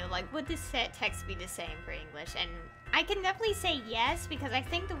anime, like would the set text be the same for English? And I can definitely say yes, because I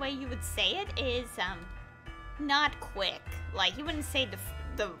think the way you would say it is not quick. Like you wouldn't say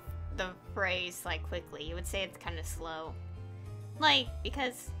the phrase like quickly. You would say it's kind of slow. Like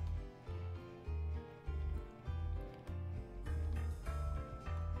because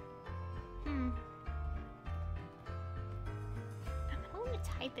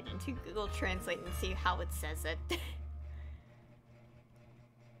type it into Google Translate and see how it says it.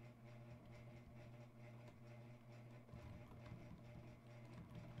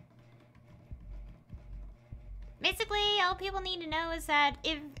 Basically, all people need to know is that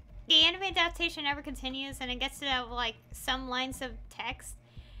if the anime adaptation ever continues and it gets to have like some lines of text,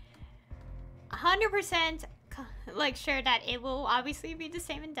 100% like sure that it will obviously be the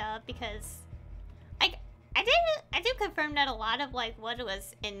same in dub, because like I do confirm that a lot of like what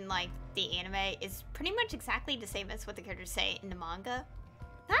was in like the anime is pretty much exactly the same as what the characters say in the manga.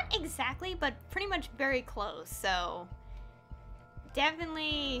 Not exactly, but pretty much very close. So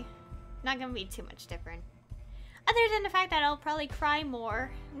definitely not gonna be too much different. Other than the fact that I'll probably cry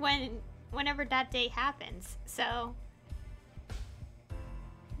more whenever that day happens. So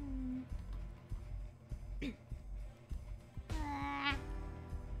one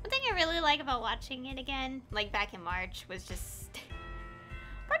thing I really like about watching it again, like back in March, was just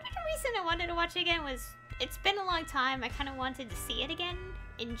part of the reason I wanted to watch it again was it's been a long time. I kind of wanted to see it again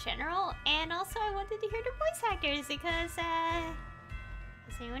in general, and also I wanted to hear the voice actors because, as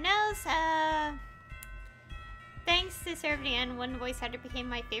anyone knows, thanks to Serve the End, one voice actor became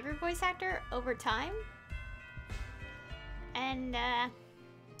my favorite voice actor over time, and that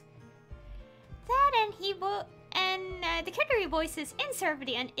and the character he voices in Serve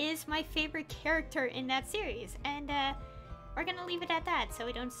the End is my favorite character in that series, and we're gonna leave it at that so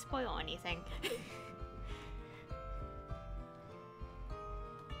we don't spoil anything.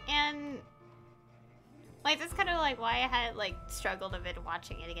 And like that's kind of like why I had like struggled a bit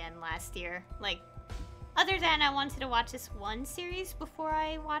watching it again last year. Like other than I wanted to watch this one series before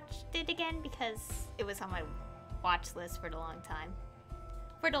I watched it again because it was on my watch list for the longest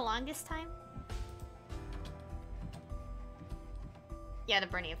time. Yeah, the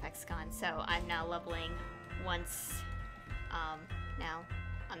burning effect's gone, so I'm now leveling once now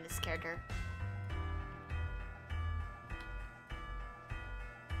on this character.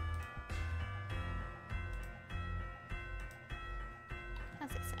 How's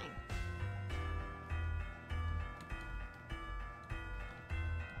it saying?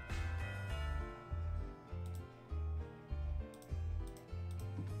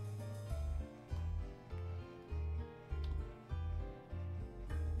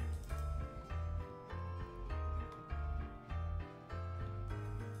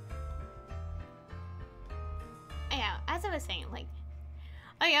 Yeah, as I was saying, like,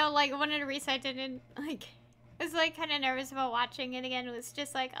 oh yeah, like one of the reasons I didn't like was like kind of nervous about watching it again. It was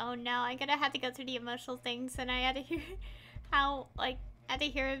just like, oh no, I'm gonna have to go through the emotional things, and I had to hear how like I had to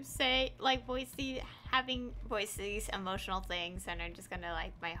hear him say like voice these emotional things, and I'm just gonna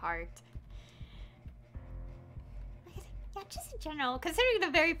like my heart. Yeah, just in general, considering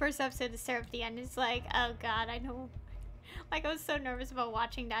the very first episode of Seraph the End is like, oh god, I know. Like, I was so nervous about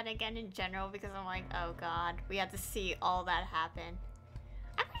watching that again in general because I'm like, oh god, we have to see all that happen.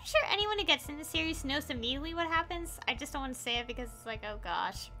 I'm pretty sure anyone who gets in the series knows immediately what happens. I just don't want to say it because it's like, oh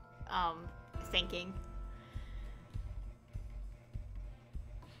gosh, thinking.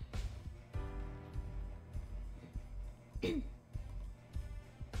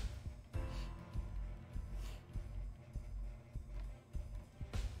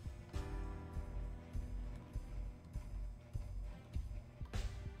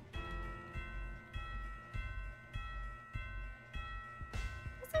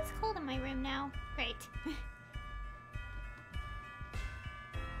 It's cold in my room now. Great.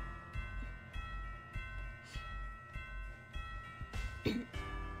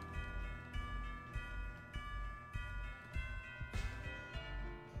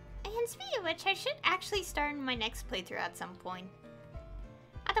 And speaking of which, I should actually start my next playthrough at some point.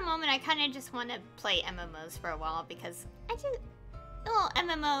 At the moment, I kind of just want to play MMOs for a while because I just... Well,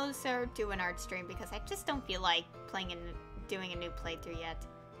 MMOs or do an art stream because I just don't feel like playing and doing a new playthrough yet.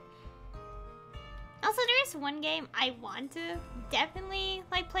 Also, there is one game I want to definitely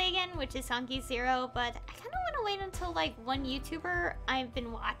like play again, which is Honky Zero, but I kind of want to wait until like one YouTuber I've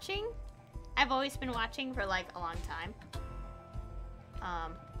always been watching for like a long time.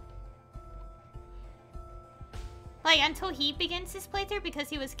 Like until he begins his playthrough because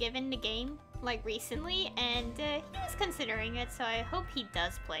he was given the game like recently and he was considering it, so I hope he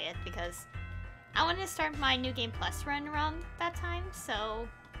does play it because I want to start my New Game Plus run around that time, so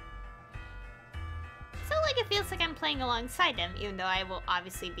like it feels like I'm playing alongside them, even though I will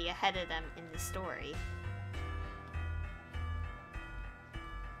obviously be ahead of them in the story.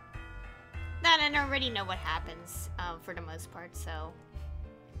 That and I already know what happens for the most part, so.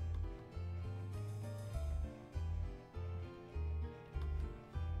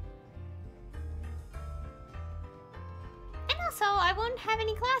 And also, I won't have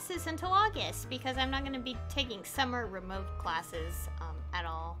any classes until August because I'm not going to be taking summer remote classes at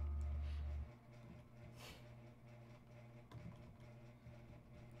all.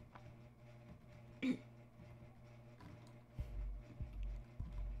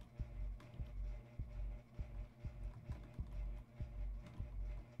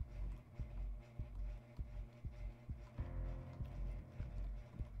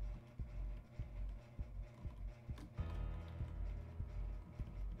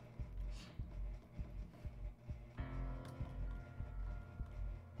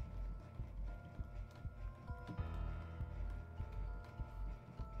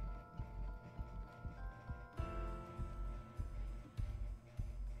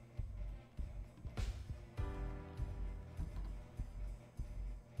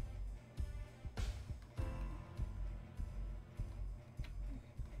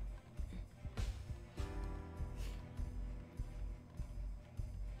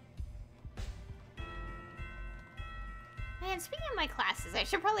 and speaking of my classes, I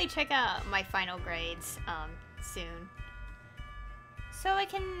should probably check out my final grades, soon. So I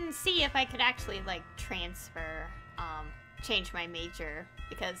can see if I could actually, like, transfer, change my major.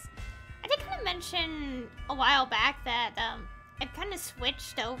 Because I did kind of mention a while back that, I've kind of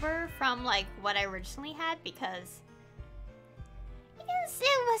switched over from, like, what I originally had because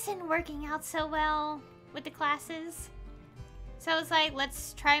it wasn't working out so well with the classes. So I was like,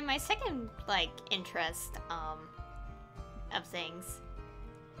 let's try my second, like, interest, of things.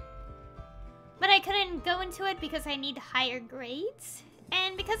 But I couldn't go into it because I need higher grades.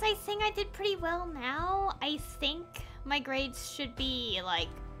 And because I think I did pretty well now, I think my grades should be, like,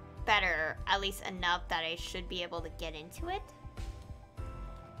 better, at least enough that I should be able to get into it.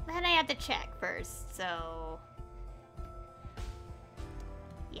 But then I had to check first, so...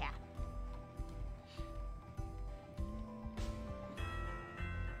 yeah.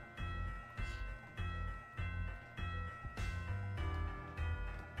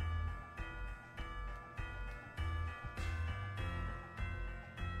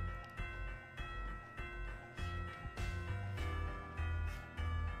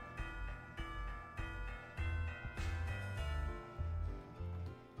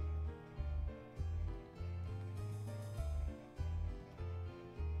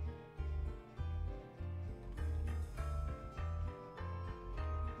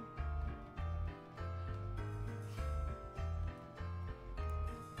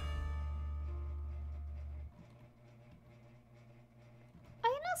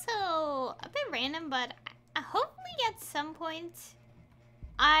 Also a bit random, but hopefully at some point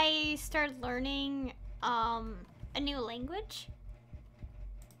I start learning a new language.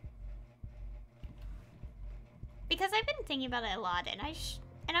 Because I've been thinking about it a lot, and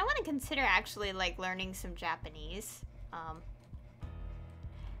I want to consider actually, like, learning some Japanese.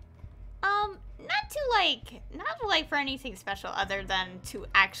 Not like for anything special other than to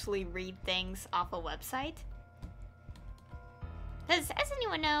actually read things off a website. Because, as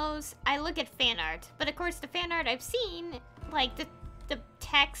anyone knows, I look at fan art, but of course the fan art I've seen, like, the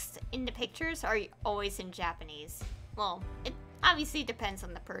text in the pictures are always in Japanese. Well, it obviously depends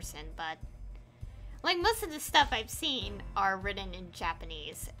on the person, but, like, most of the stuff I've seen are written in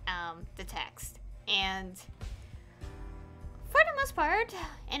Japanese, the text. And for the most part,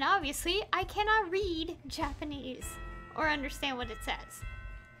 and obviously, I cannot read Japanese or understand what it says.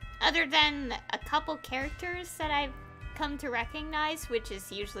 Other than a couple characters that I've come to recognize, which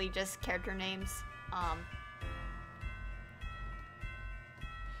is usually just character names.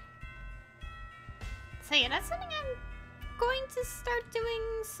 So yeah, that's something I'm going to start doing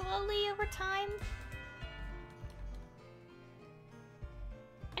slowly over time.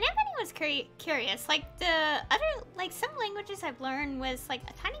 And if anyone's curious, like the other, like some languages I've learned was like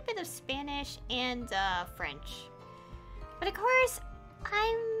a tiny bit of Spanish and French. But of course,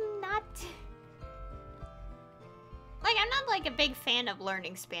 I'm not like a big fan of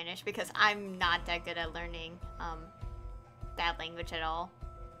learning Spanish because I'm not that good at learning that language at all.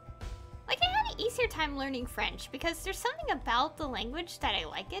 Like, I had an easier time learning French because there's something about the language that I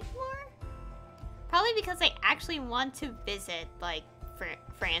like it more. Probably because I actually want to visit, like,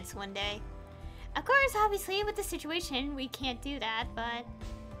 France one day. Of course, obviously, with the situation, we can't do that, but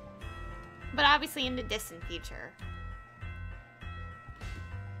obviously in the distant future.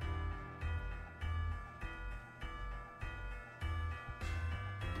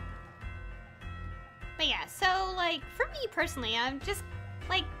 But yeah, so, like, for me personally, I'm just,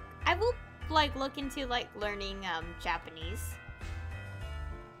 like, I will, like, look into, like, learning, Japanese.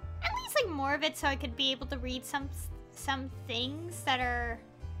 At least, like, more of it so I could be able to read some things that are...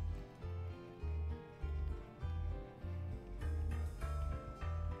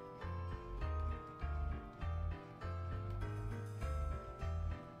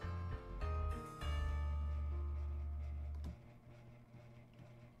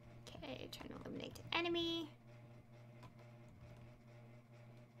 Okay, trying to eliminate the enemy.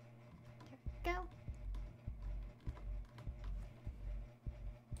 There we go.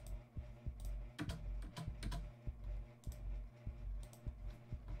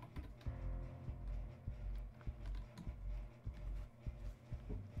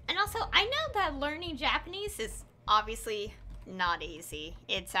 And also, I know that learning Japanese is obviously not easy.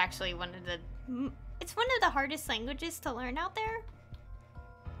 It's actually one of the hardest languages to learn out there,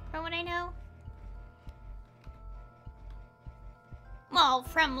 from what I know. Well,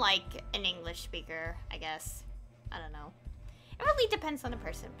 from, like, an English speaker, I guess. I don't know. It really depends on the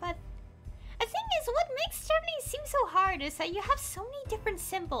person, but the thing is, what makes Japanese seem so hard is that you have so many different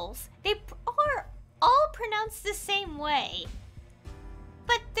symbols. They are all pronounced the same way.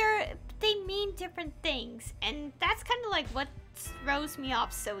 But they mean different things, and that's kind of like what throws me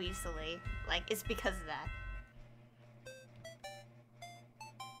off so easily. Like, it's because of that.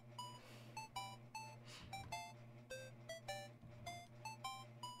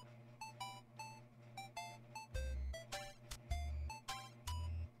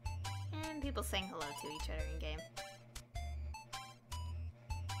 And people saying hello to each other in game.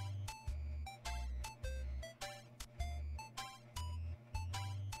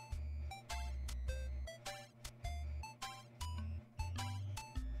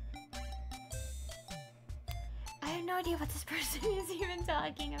 I have no idea what this person is even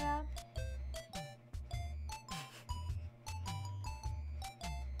talking about.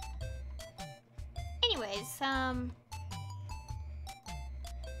 Anyways,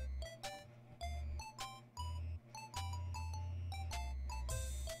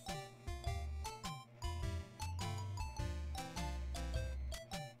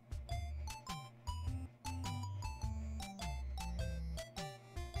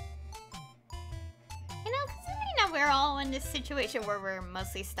 we're all in this situation where we're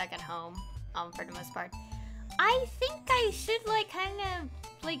mostly stuck at home, for the most part. I think I should, like, kind of,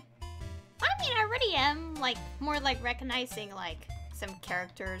 like, I mean, I already am, like, more, like, recognizing, like, some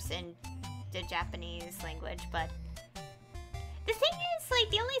characters in the Japanese language, but the thing is, like,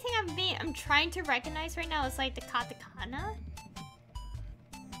 the only thing I'm trying to recognize right now is, like, the katakana.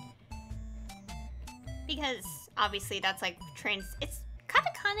 Because, obviously, that's, like, it's,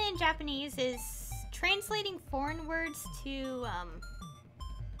 katakana in Japanese is translating foreign words to,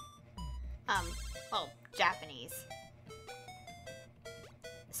 well, Japanese.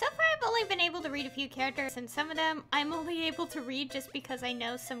 So far, I've only been able to read a few characters, and some of them I'm only able to read just because I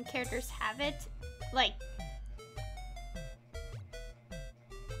know some characters have it. Like,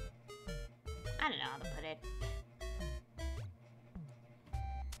 I don't know how to put it.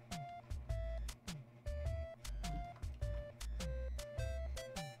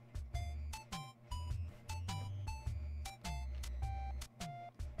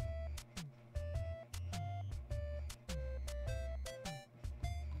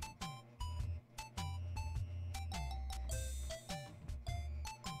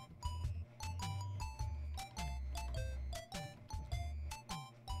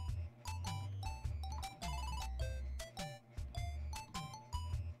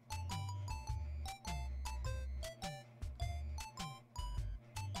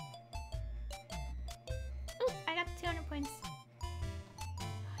 Ooh, I got 200 points. Oh,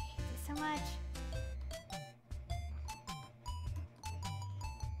 I hate this so much.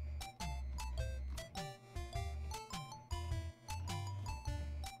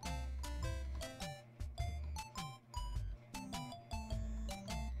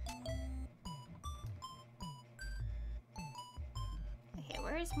 Okay,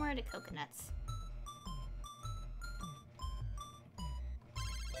 where is more of the coconuts?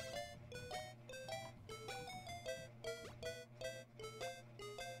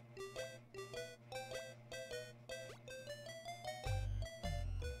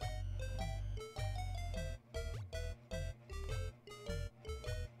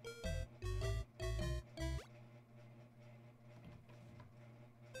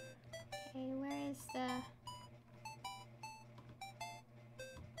 Okay, where is the...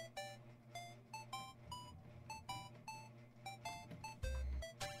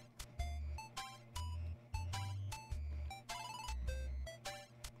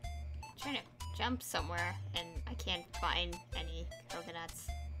 trying to jump somewhere and I can't find any coconuts.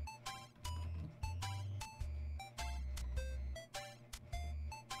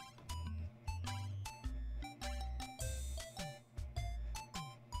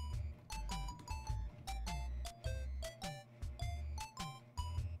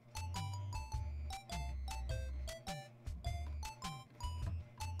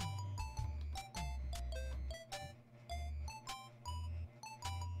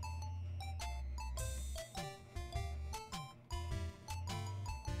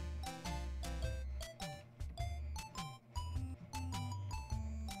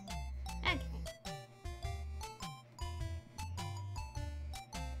 Okay.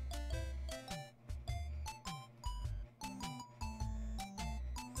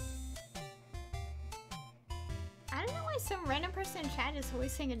 I don't know why some random person in chat is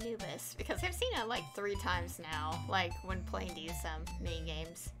voicing Anubis, because I've seen it like 3 times now, like when playing these mini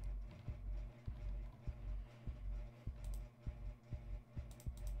games.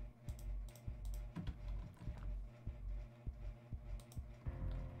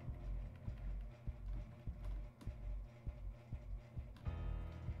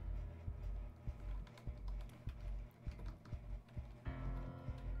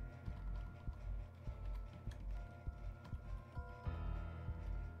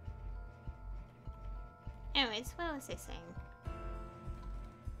 Anyways, what was I saying?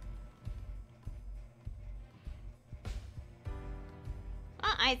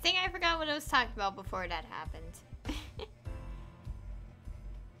 Well, I think I forgot what I was talking about before that happened.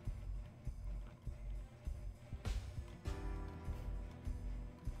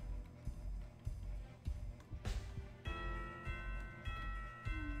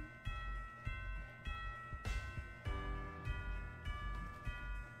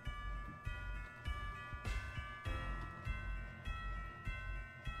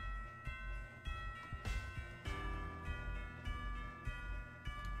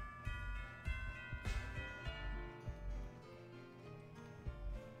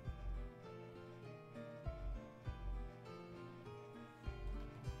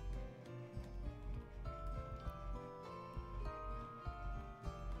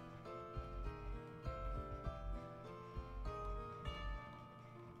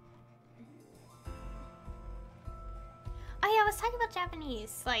 Oh yeah, I was talking about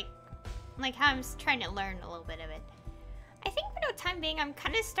Japanese, like how I'm trying to learn a little bit of it. I think for the time being, I'm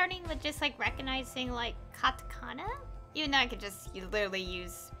kind of starting with just like recognizing like katakana, even though I could just literally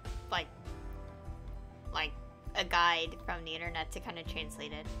use like a guide from the internet to kind of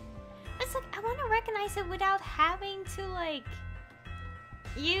translate it. It's like I want to recognize it without having to like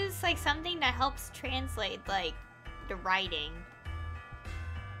use like something that helps translate like the writing.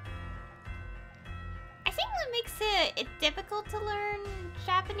 I think what makes it difficult to learn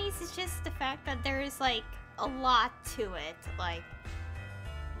Japanese is just the fact that there is like a lot to it. Like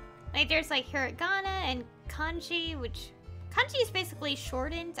there's like hiragana and kanji, which kanji is basically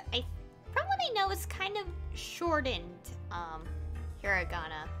shortened. From what I know, it's kind of shortened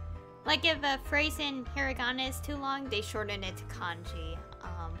hiragana. Like if a phrase in hiragana is too long, they shorten it to kanji.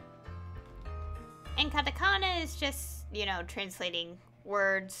 And katakana is just, you know, translating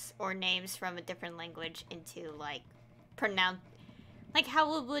words or names from a different language into like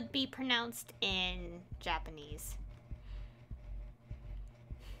how it would be pronounced in Japanese.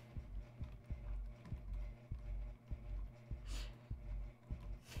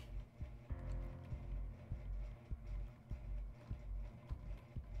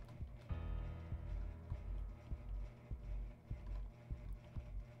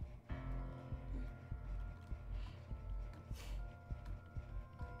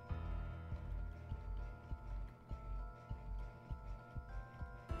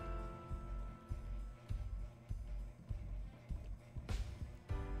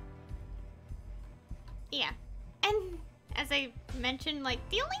 Yeah, and as I mentioned, like,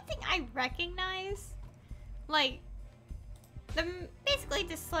 the only thing I recognize, like, basically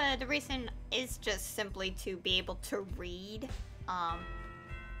this, the reason is just simply to be able to read,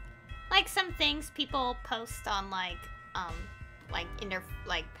 like, some things people post on, in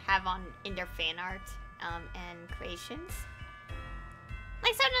their fan art, and creations.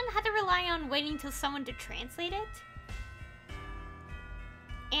 Like, so I don't have to rely on waiting till someone to translate it.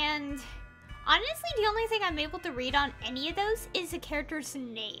 And honestly, the only thing I'm able to read on any of those is a character's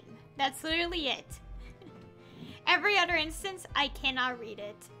name. That's literally it. Every other instance, I cannot read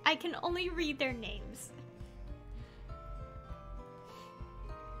it. I can only read their names.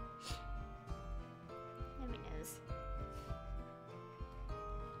 Let me nose.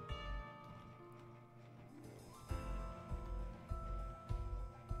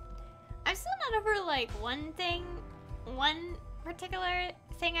 I'm still not over, like, one particular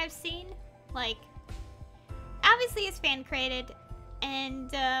thing I've seen. Like, obviously it's fan created, and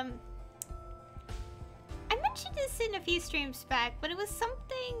I mentioned this in a few streams back, but it was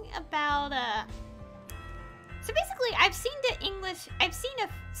something about so basically I've seen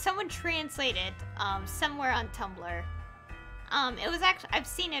someone translate it somewhere on Tumblr. It was actually, I've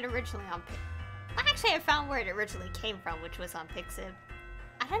seen it originally on I found where it originally came from, which was on Pixiv.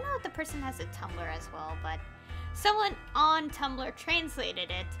 I don't know if the person has a Tumblr as well, but someone on Tumblr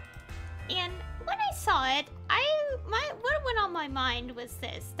translated it. And when I saw it, what went on my mind was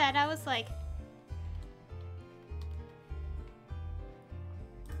this, that I was like,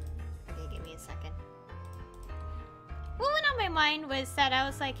 okay, give me a second. What went on my mind was that I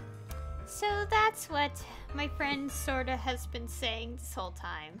was like, so that's what my friend sorta has been saying this whole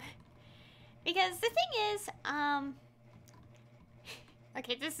time. Because the thing is,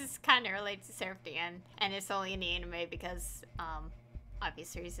 okay, this is kind of related to Seraph Dan, and it's only in the anime because,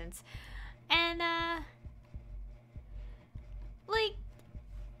 obvious reasons. And, like,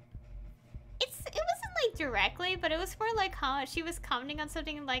 it wasn't, like, directly, but it was more like how she was commenting on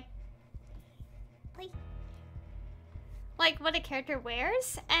something like what a character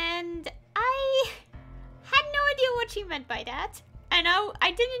wears, and I had no idea what she meant by that, and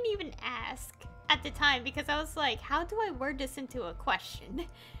I didn't even ask. at the time because I was like, how do I word this into a question?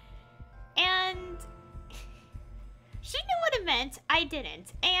 And she knew what it meant, I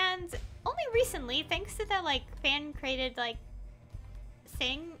didn't. And only recently, thanks to that like fan created like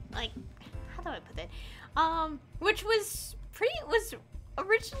thing, like how do I put it? Which was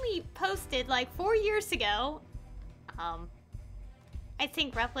originally posted like 4 years ago. I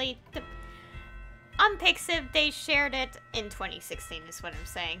think roughly on Pixiv they shared it in 2016 is what I'm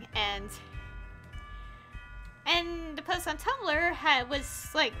saying, and the post on Tumblr was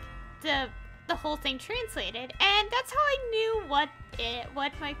like the whole thing translated, and that's how I knew what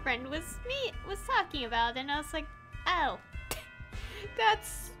my friend was talking about, and I was like, oh,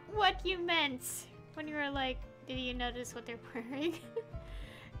 that's what you meant when you were like, did you notice what they're wearing?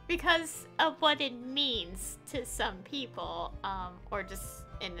 Because of what it means to some people, or just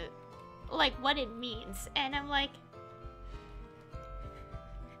in the, like what it means, and I'm like,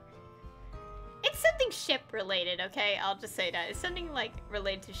 it's something ship related, okay? I'll just say that. It's something like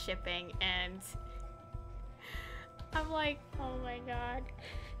related to shipping, and I'm like, oh my god.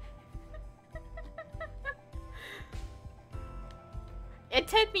 It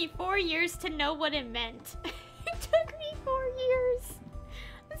took me 4 years to know what it meant. It took me 4 years.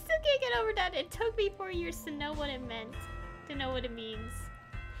 I still can't get over that. It took me 4 years to know what it meant. To know what it means.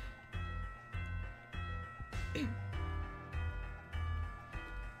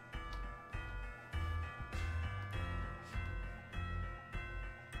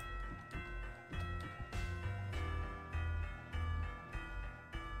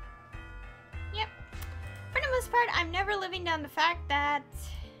 Yep. For the most part, I'm never living down the fact that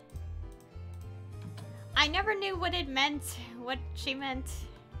I never knew what it meant, what she meant,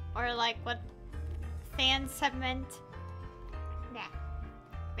 or like what fans have meant. Nah,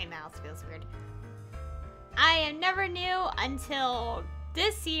 my mouth feels weird. I never knew until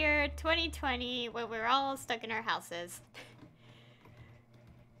this year, 2020, when we were all stuck in our houses.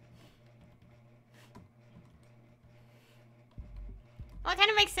 Well, it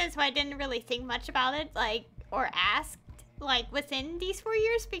kind of makes sense why I didn't really think much about it, like, or asked, like, within these 4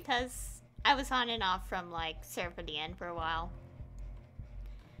 years, because I was on and off from, like, Serve for the End for a while.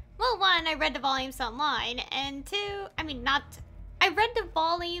 Well, one, I read the volumes online, and two, I mean, I read the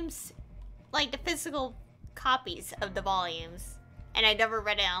volumes, like, the physical copies of the volumes, and I never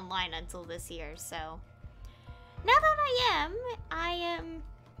read it online until this year, so. Now that I am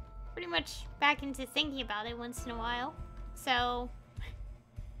pretty much back into thinking about it once in a while, so.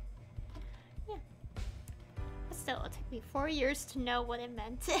 Yeah. But still, it took me 4 years to know what it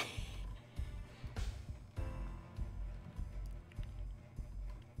meant.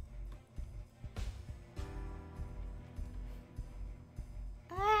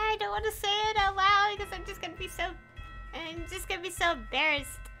 I don't want to say it out loud because I'm just gonna be so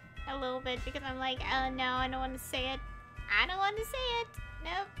embarrassed a little bit because I'm like, oh no, I don't want to say it. I don't want to say it.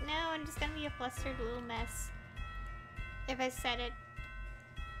 Nope, no, I'm just gonna be a flustered little mess if I said it.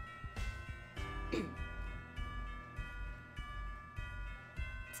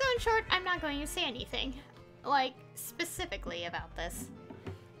 So in short, I'm not going to say anything, like, specifically about this.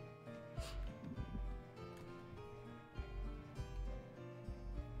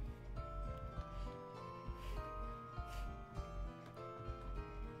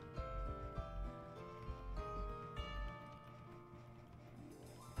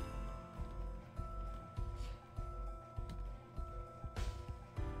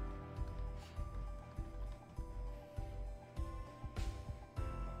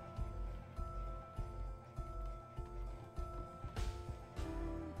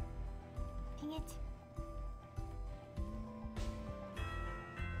 It.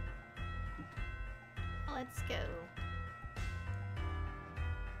 Let's go.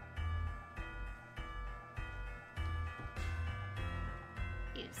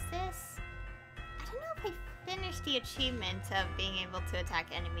 Use this. I don't know if I finished the achievement of being able to attack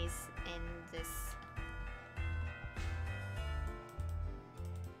enemies in this.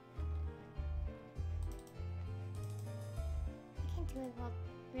 I can't do it well.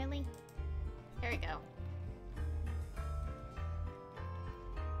 Really? There we go.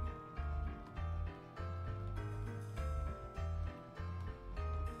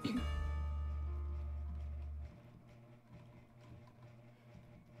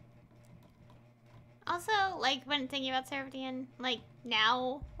 Also, like, when thinking about Seraphian, like,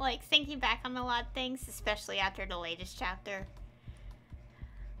 now, like, thinking back on a lot of things, especially after the latest chapter.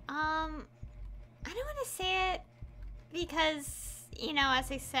 I don't want to say it because, you know, as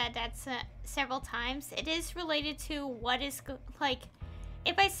I said, that's several times. It is related to what is, like,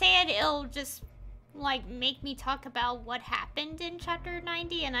 if I say it, it'll just like make me talk about what happened in chapter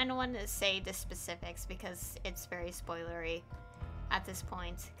 90, and I don't want to say the specifics because it's very spoilery at this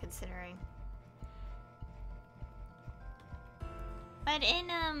point, considering. But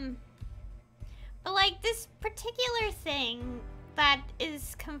but like this particular thing that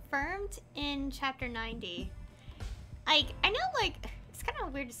is confirmed in chapter 90, like, I know, like, it's kind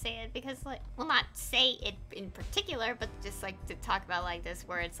of weird to say it because, like, well, not say it in particular, but just, like, to talk about, like, this,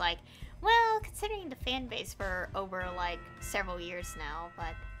 where it's, like, well, considering the fan base for over, like, several years now,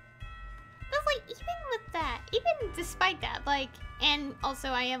 but, like, even with that, even despite that, like, and also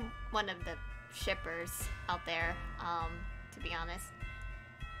I am one of the shippers out there, to be honest.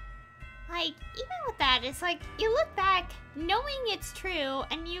 Like, even with that, it's like, you look back, knowing it's true,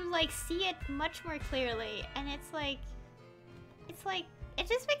 and you, like, see it much more clearly, and it's like, it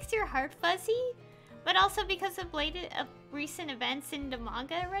just makes your heart fuzzy, but also because of recent events in the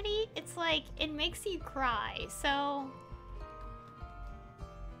manga already, it's like, it makes you cry, so,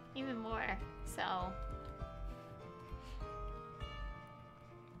 even more, so.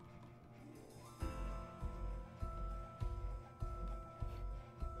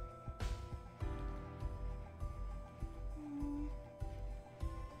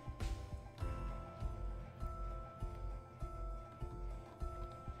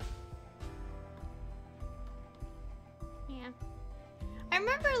 Yeah. I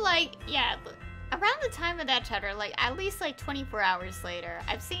remember, like, yeah, around the time of that chapter, like, at least, like, 24 hours later,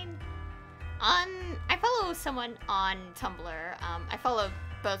 I've seen I follow someone on Tumblr. I follow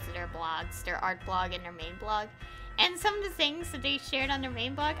both of their blogs, their art blog and their main blog. And some of the things that they shared on their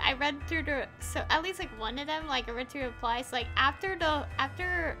main blog, I read through so at least, like, one of them, like, I read through replies, like, after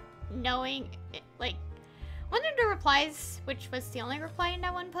knowing, like, one of the replies, which was the only reply in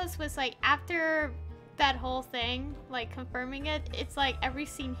that one post, was, like, after that whole thing, like, confirming it, it's like every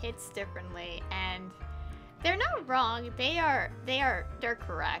scene hits differently, and they're not wrong. They're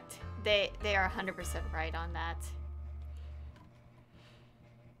correct. They are 100% right on that.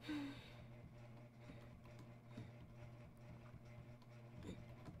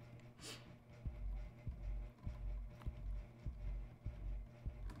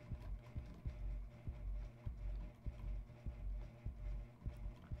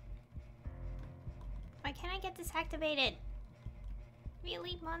 Why can't I get this activated? The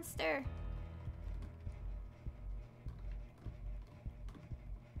elite monster.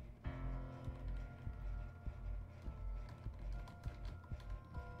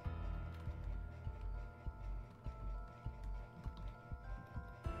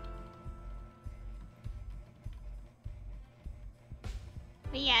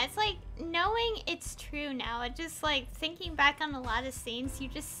 But yeah, it's like, knowing it's true now, it just, like, thinking back on a lot of scenes, you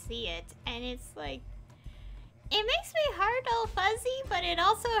just see it, and it's like, it makes my heart all fuzzy, but it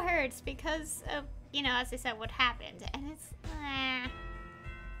also hurts because of, you know, as I said, what happened, and it's,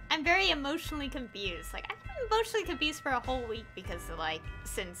 I'm very emotionally confused. Like, I've been emotionally confused for a whole week because of, like,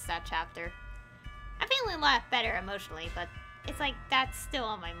 since that chapter. I'm feeling a lot better emotionally, but it's like, that's still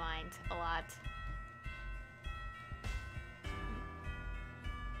on my mind a lot.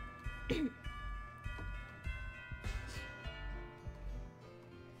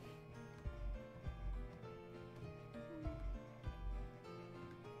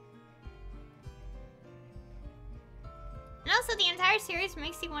 And also, the entire series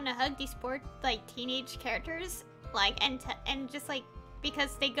makes you want to hug these poor, like, teenage characters, like, and just, like,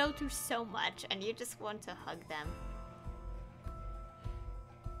 because they go through so much, and you just want to hug them.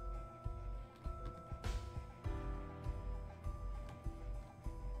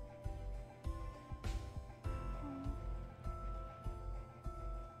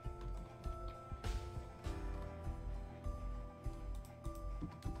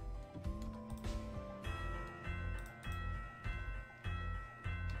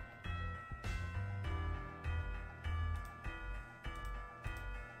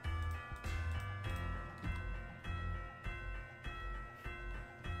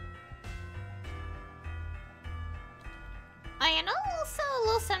 And also a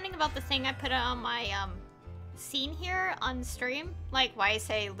little something about the thing I put on my scene here on stream, like why I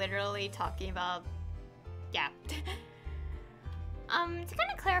say literally talking about, yeah. To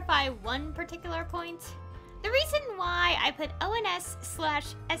kind of clarify one particular point, the reason why I put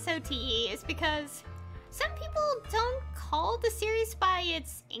ONS/SOTE is because some people don't call the series by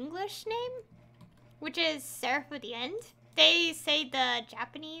its English name, which is serif at the end. They say the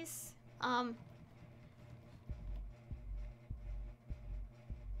Japanese,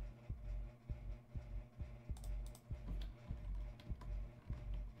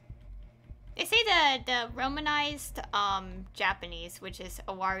 they say the romanized Japanese, which is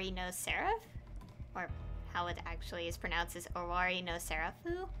Owari no serif. or how it actually is pronounced is Owari no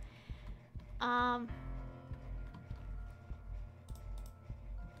Serafu.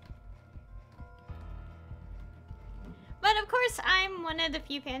 But of course, I'm one of the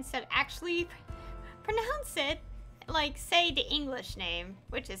few fans that actually pronounce it, like, say the English name,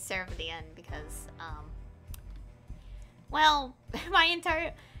 which is Seraphadian, because, well, my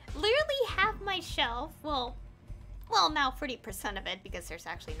entire, literally half my shelf, well, now 40% of it, because there's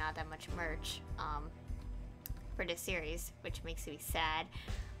actually not that much merch, for this series, which makes me sad.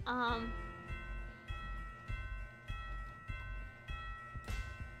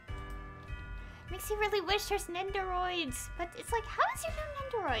 Makes you really wish there's Nendoroids, but it's like, how is there no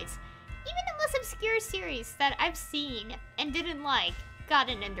Nendoroids? Even the most obscure series that I've seen and didn't like got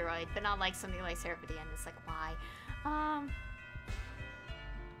an Nendoroid, but not like something like Seraphadian. It's like, why?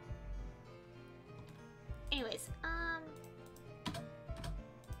 Anyways,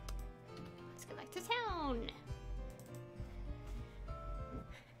 let's go back to town.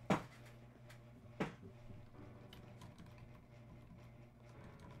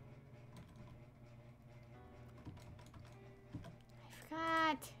 I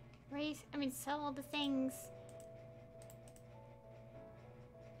forgot. Sell all the things.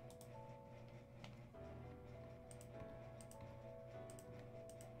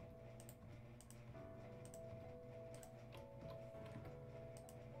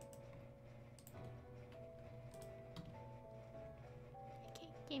 Okay,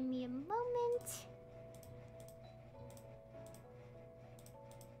 give me a moment.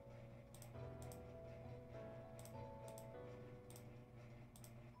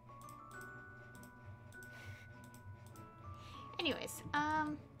 Anyways,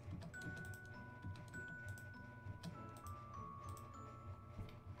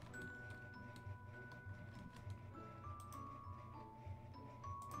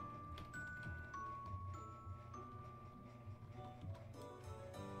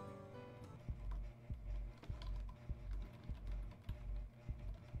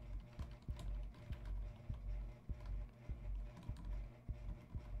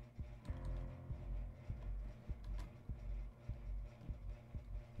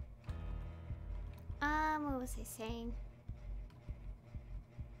 what was I saying?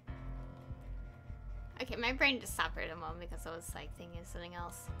 Okay, my brain just stopped for a moment because I was like thinking of something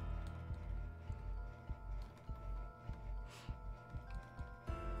else.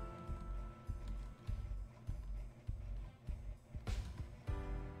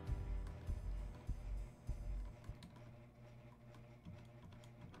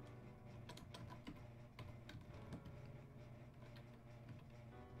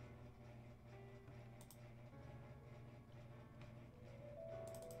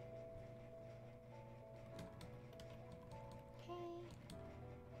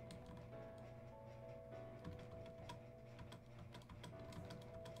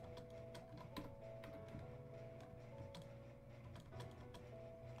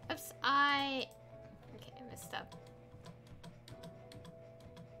 Oops, okay, I messed up.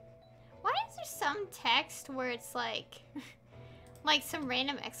 Why is there some text where it's like... like some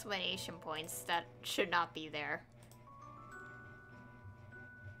random exclamation points that should not be there?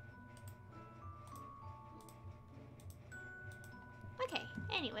 Okay,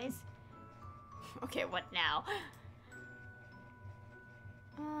 anyways. Okay, what now?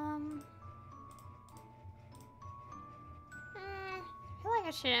 I feel like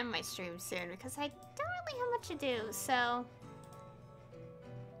I should end my stream soon because I don't really have much to do, so...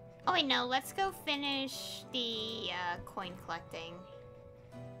 Oh wait, no, let's go finish the coin collecting.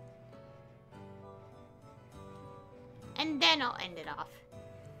 And then I'll end it off.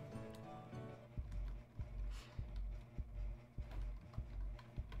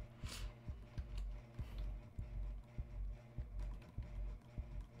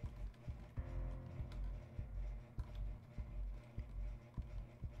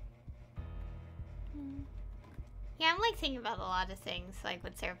 Yeah, I'm like thinking about a lot of things, like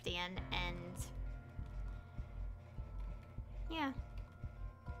with Seraphadian, and yeah.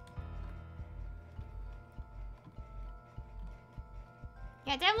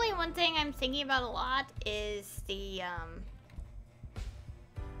 Yeah, definitely one thing I'm thinking about a lot is the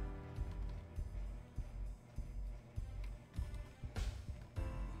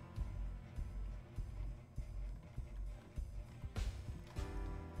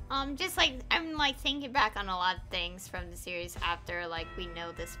just like, I'm like thinking back on a lot of things from the series after like we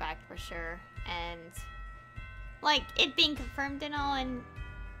know this fact for sure, and like it being confirmed and all, and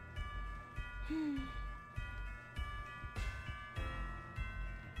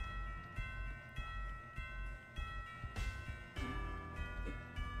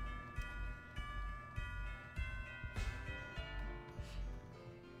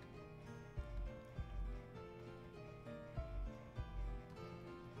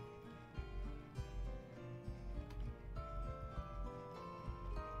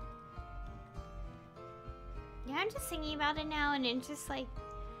Yeah, I'm just thinking about it now, and it's just like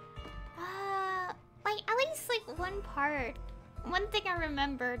at least like one part. One thing I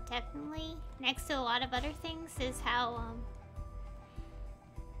remember definitely, next to a lot of other things, is how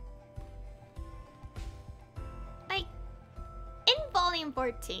like in volume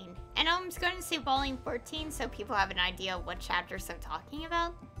 14, and I'm just going to say volume 14 so people have an idea of what chapters I'm talking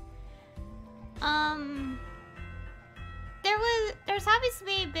about. There's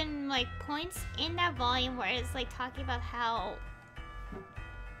obviously been like points in that volume where it's like talking about how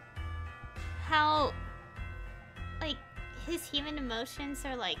like his human emotions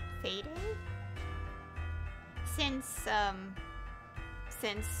are like fading since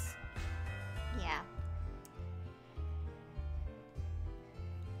yeah.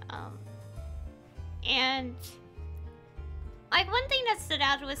 And like one thing that stood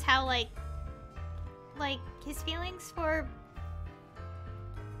out was how like his feelings for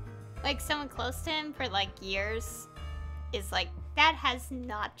like someone close to him for like years is like that has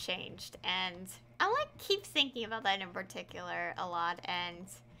not changed, and I like keep thinking about that in particular a lot, and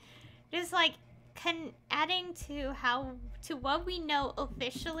just like adding to what we know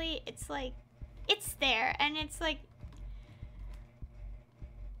officially, it's like it's there, and it's like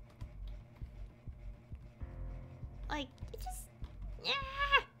it just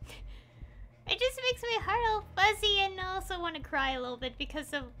it just makes my heart all fuzzy, and I also want to cry a little bit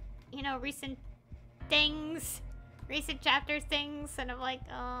because of, you know, recent chapter things, and I'm like,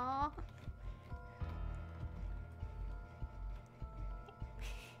 oh.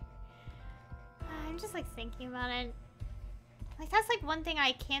 I'm just like thinking about it. Like that's like one thing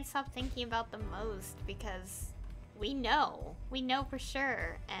I can't stop thinking about the most, because we know for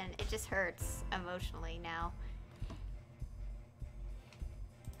sure, and it just hurts emotionally now.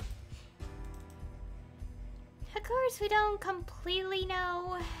 Of course, we don't completely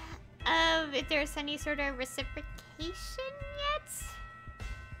know if there's any sort of reciprocation yet,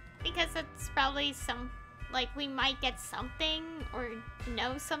 because it's probably like we might get something or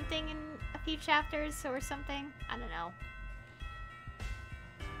know something in a few chapters or something. I don't know.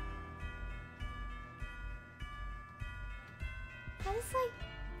 I was like,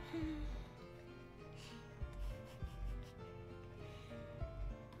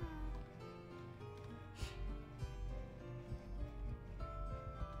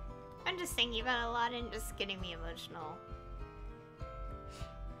 I'm just thinking about it a lot and just getting me emotional.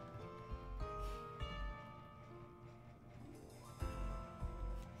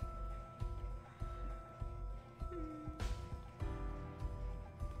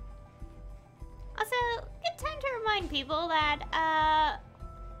 Also, good time to remind people that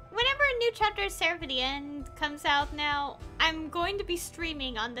whenever a new chapter of Seraph at the End comes out now, I'm going to be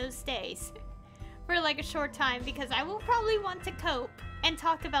streaming on those days for like a short time, because I will probably want to cope and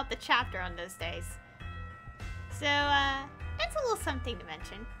talk about the chapter on those days. So, that's a little something to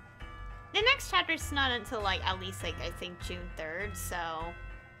mention. The next chapter's not until like at least like I think June 3rd, so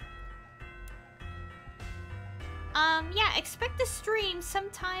yeah, expect to stream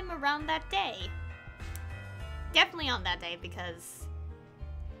sometime around that day. Definitely on that day, because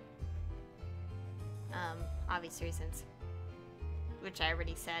obvious reasons, which I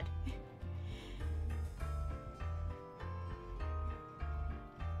already said.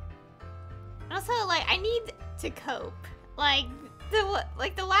 Also, like, I need to cope. Like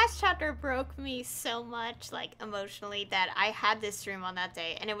the last chapter broke me so much, like, emotionally, that I had this stream on that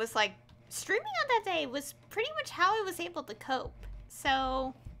day, and it was like streaming on that day was pretty much how I was able to cope.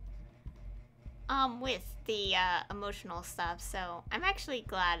 So, with the emotional stuff. So I'm actually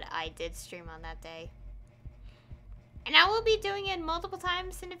glad I did stream on that day. And I will be doing it multiple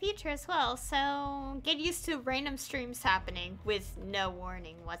times in the future as well. So get used to random streams happening with no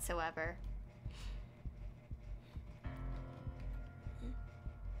warning whatsoever.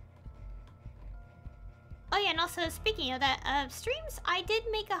 Oh yeah, and also speaking of that, streams, I did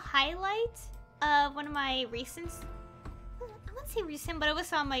make a highlight of one of my recent, I wouldn't say recent, but it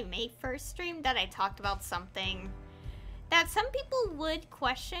was on my May 1st stream that I talked about something that some people would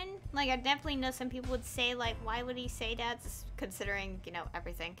question. Like, I definitely know some people would say, like, why would he say that, just considering, you know,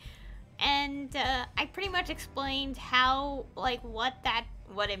 everything. And I pretty much explained how, like, what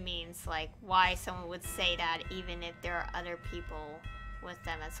it means, like, why someone would say that even if there are other people with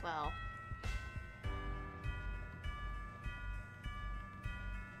them as well.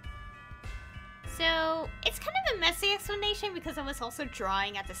 So, it's kind of a messy explanation because I was also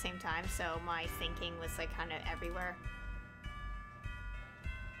drawing at the same time, so my thinking was, like, kind of everywhere.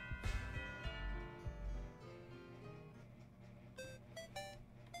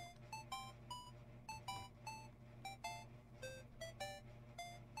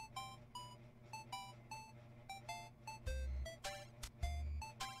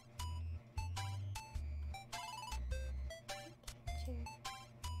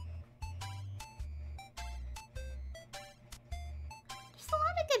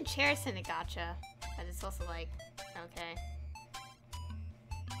 chairs in a gacha, but it's also like, okay.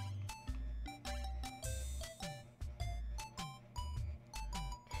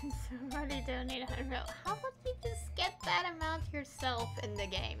 Somebody donate 100 mil. How about you just get that amount yourself in the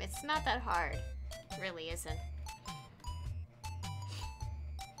game? It's not that hard. It really isn't.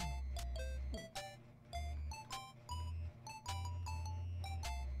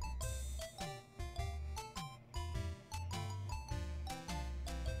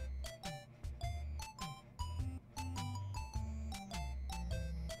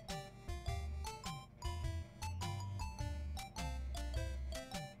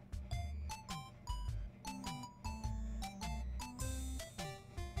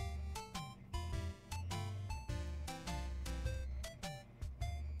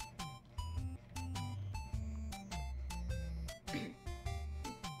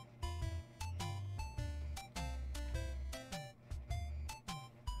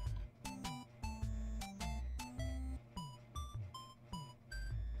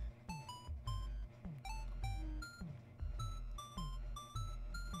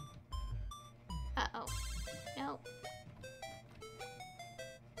 Uh-oh. No.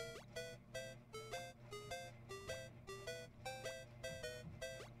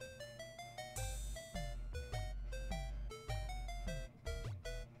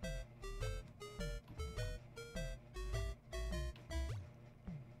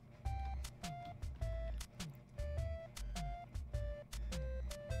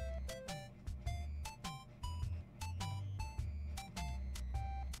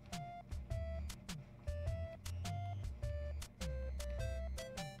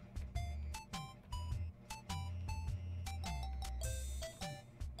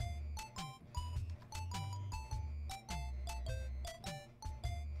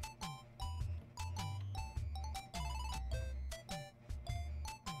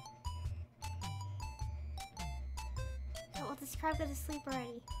 Oh, well, this crab got to sleep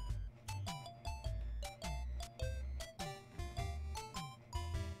already.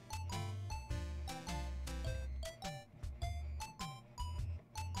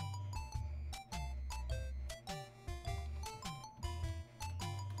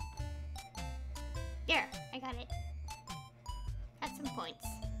 There, I got it. Got some points.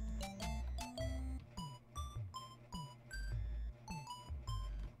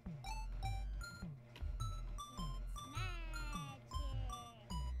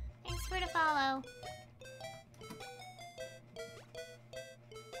 Thanks for the follow.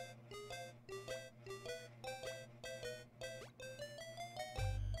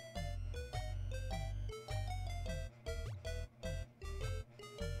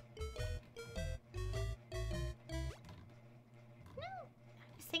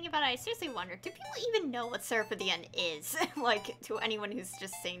 Thinking about it, I seriously wonder, do people even know what Surf at the End is? Like, to anyone who's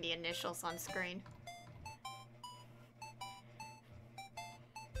just saying the initials on screen.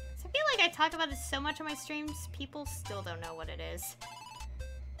 So I feel like I talk about it so much on my streams, people still don't know what it is.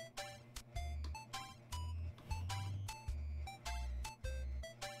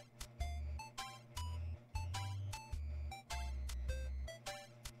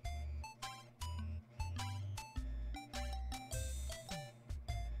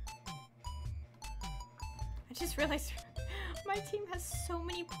 I just realized my team has so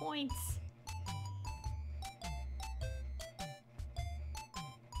many points.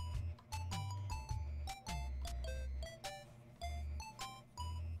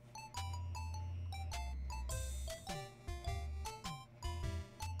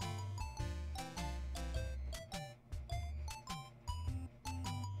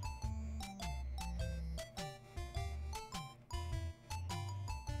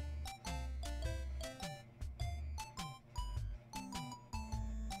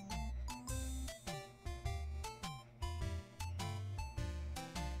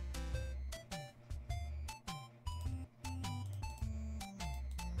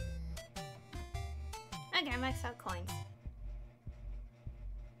 Okay, I maxed out coins.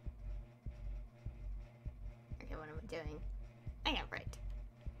 Okay, what am I doing? I got right.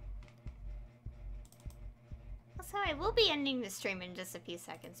 Also, I will be ending the stream in just a few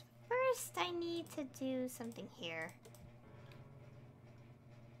seconds. First, I need to do something here.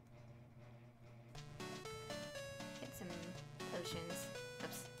 Get some potions.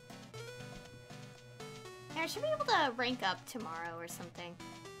 Oops. Yeah, I should be able to rank up tomorrow or something.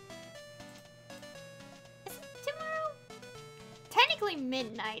 Technically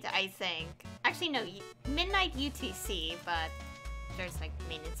midnight, I think. Actually, no, midnight UTC, but there's like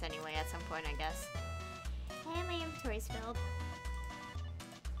maintenance anyway at some point, I guess. And my inventory's filled.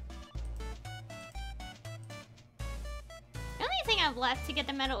 I only only thing I've left to get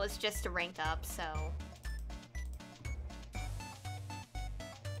the medal is just to rank up, so...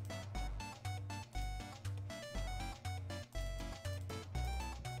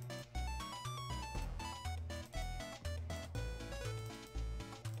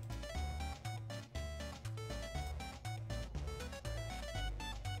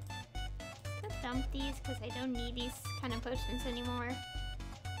 Dump these because I don't need these kind of potions anymore.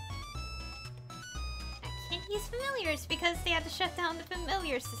 I can't use familiars because they had to shut down the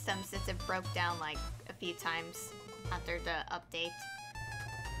familiar system since it broke down like a few times after the update.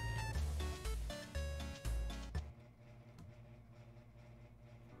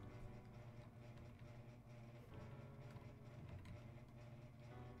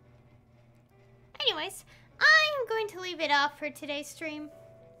 Anyways, I'm going to leave it off for today's stream.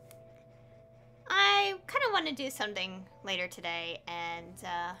 I kind of want to do something later today, and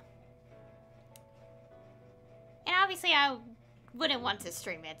obviously I wouldn't want to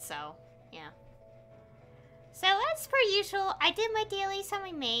stream it, so yeah. So as per usual, I did my dailies on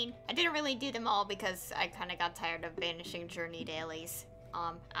my main. I didn't really do them all because I kind of got tired of Vanishing Journey dailies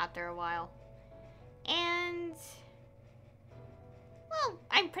after a while. And well,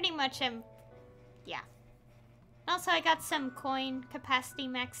 I'm pretty much yeah. Also, I got some coin capacity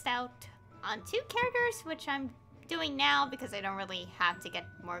maxed out on 2 characters, which I'm doing now because I don't really have to get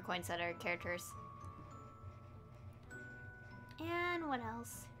more coins out of characters. And what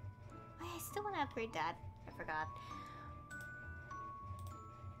else? Oh, I still want to upgrade that. I forgot.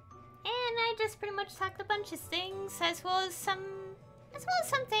 And I just pretty much talked a bunch of things, as well as some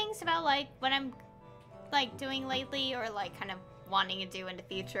things about like what I'm like doing lately, or like kind of wanting to do in the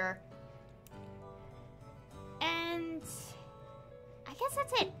future. And I guess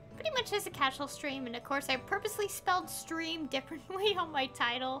that's it. Pretty much just a casual stream, and of course I purposely spelled stream differently on my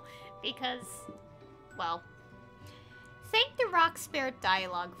title because, well, thank the Rock Spirit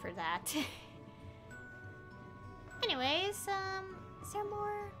dialogue for that. Anyways, is there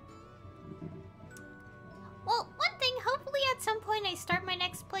more? Well, one thing, hopefully at some point I start my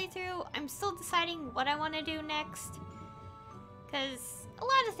next playthrough. I'm still deciding what I want to do next, because a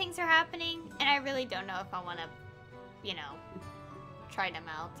lot of things are happening, and I really don't know if I want to, you know, try them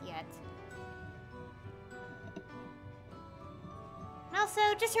out yet. And also,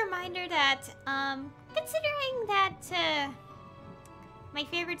 just a reminder that, considering that, my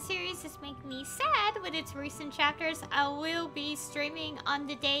favorite series is making me sad with its recent chapters, I will be streaming on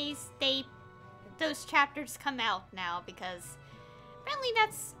the days those chapters come out now, because apparently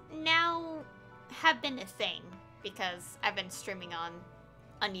that's now have been a thing, because I've been streaming on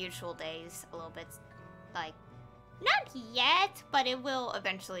unusual days a little bit, like, not yet, but it will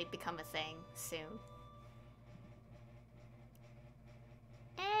eventually become a thing soon.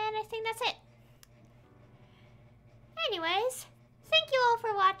 And I think that's it. Anyways, thank you all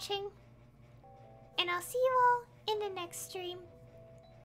for watching, and I'll see you all in the next stream.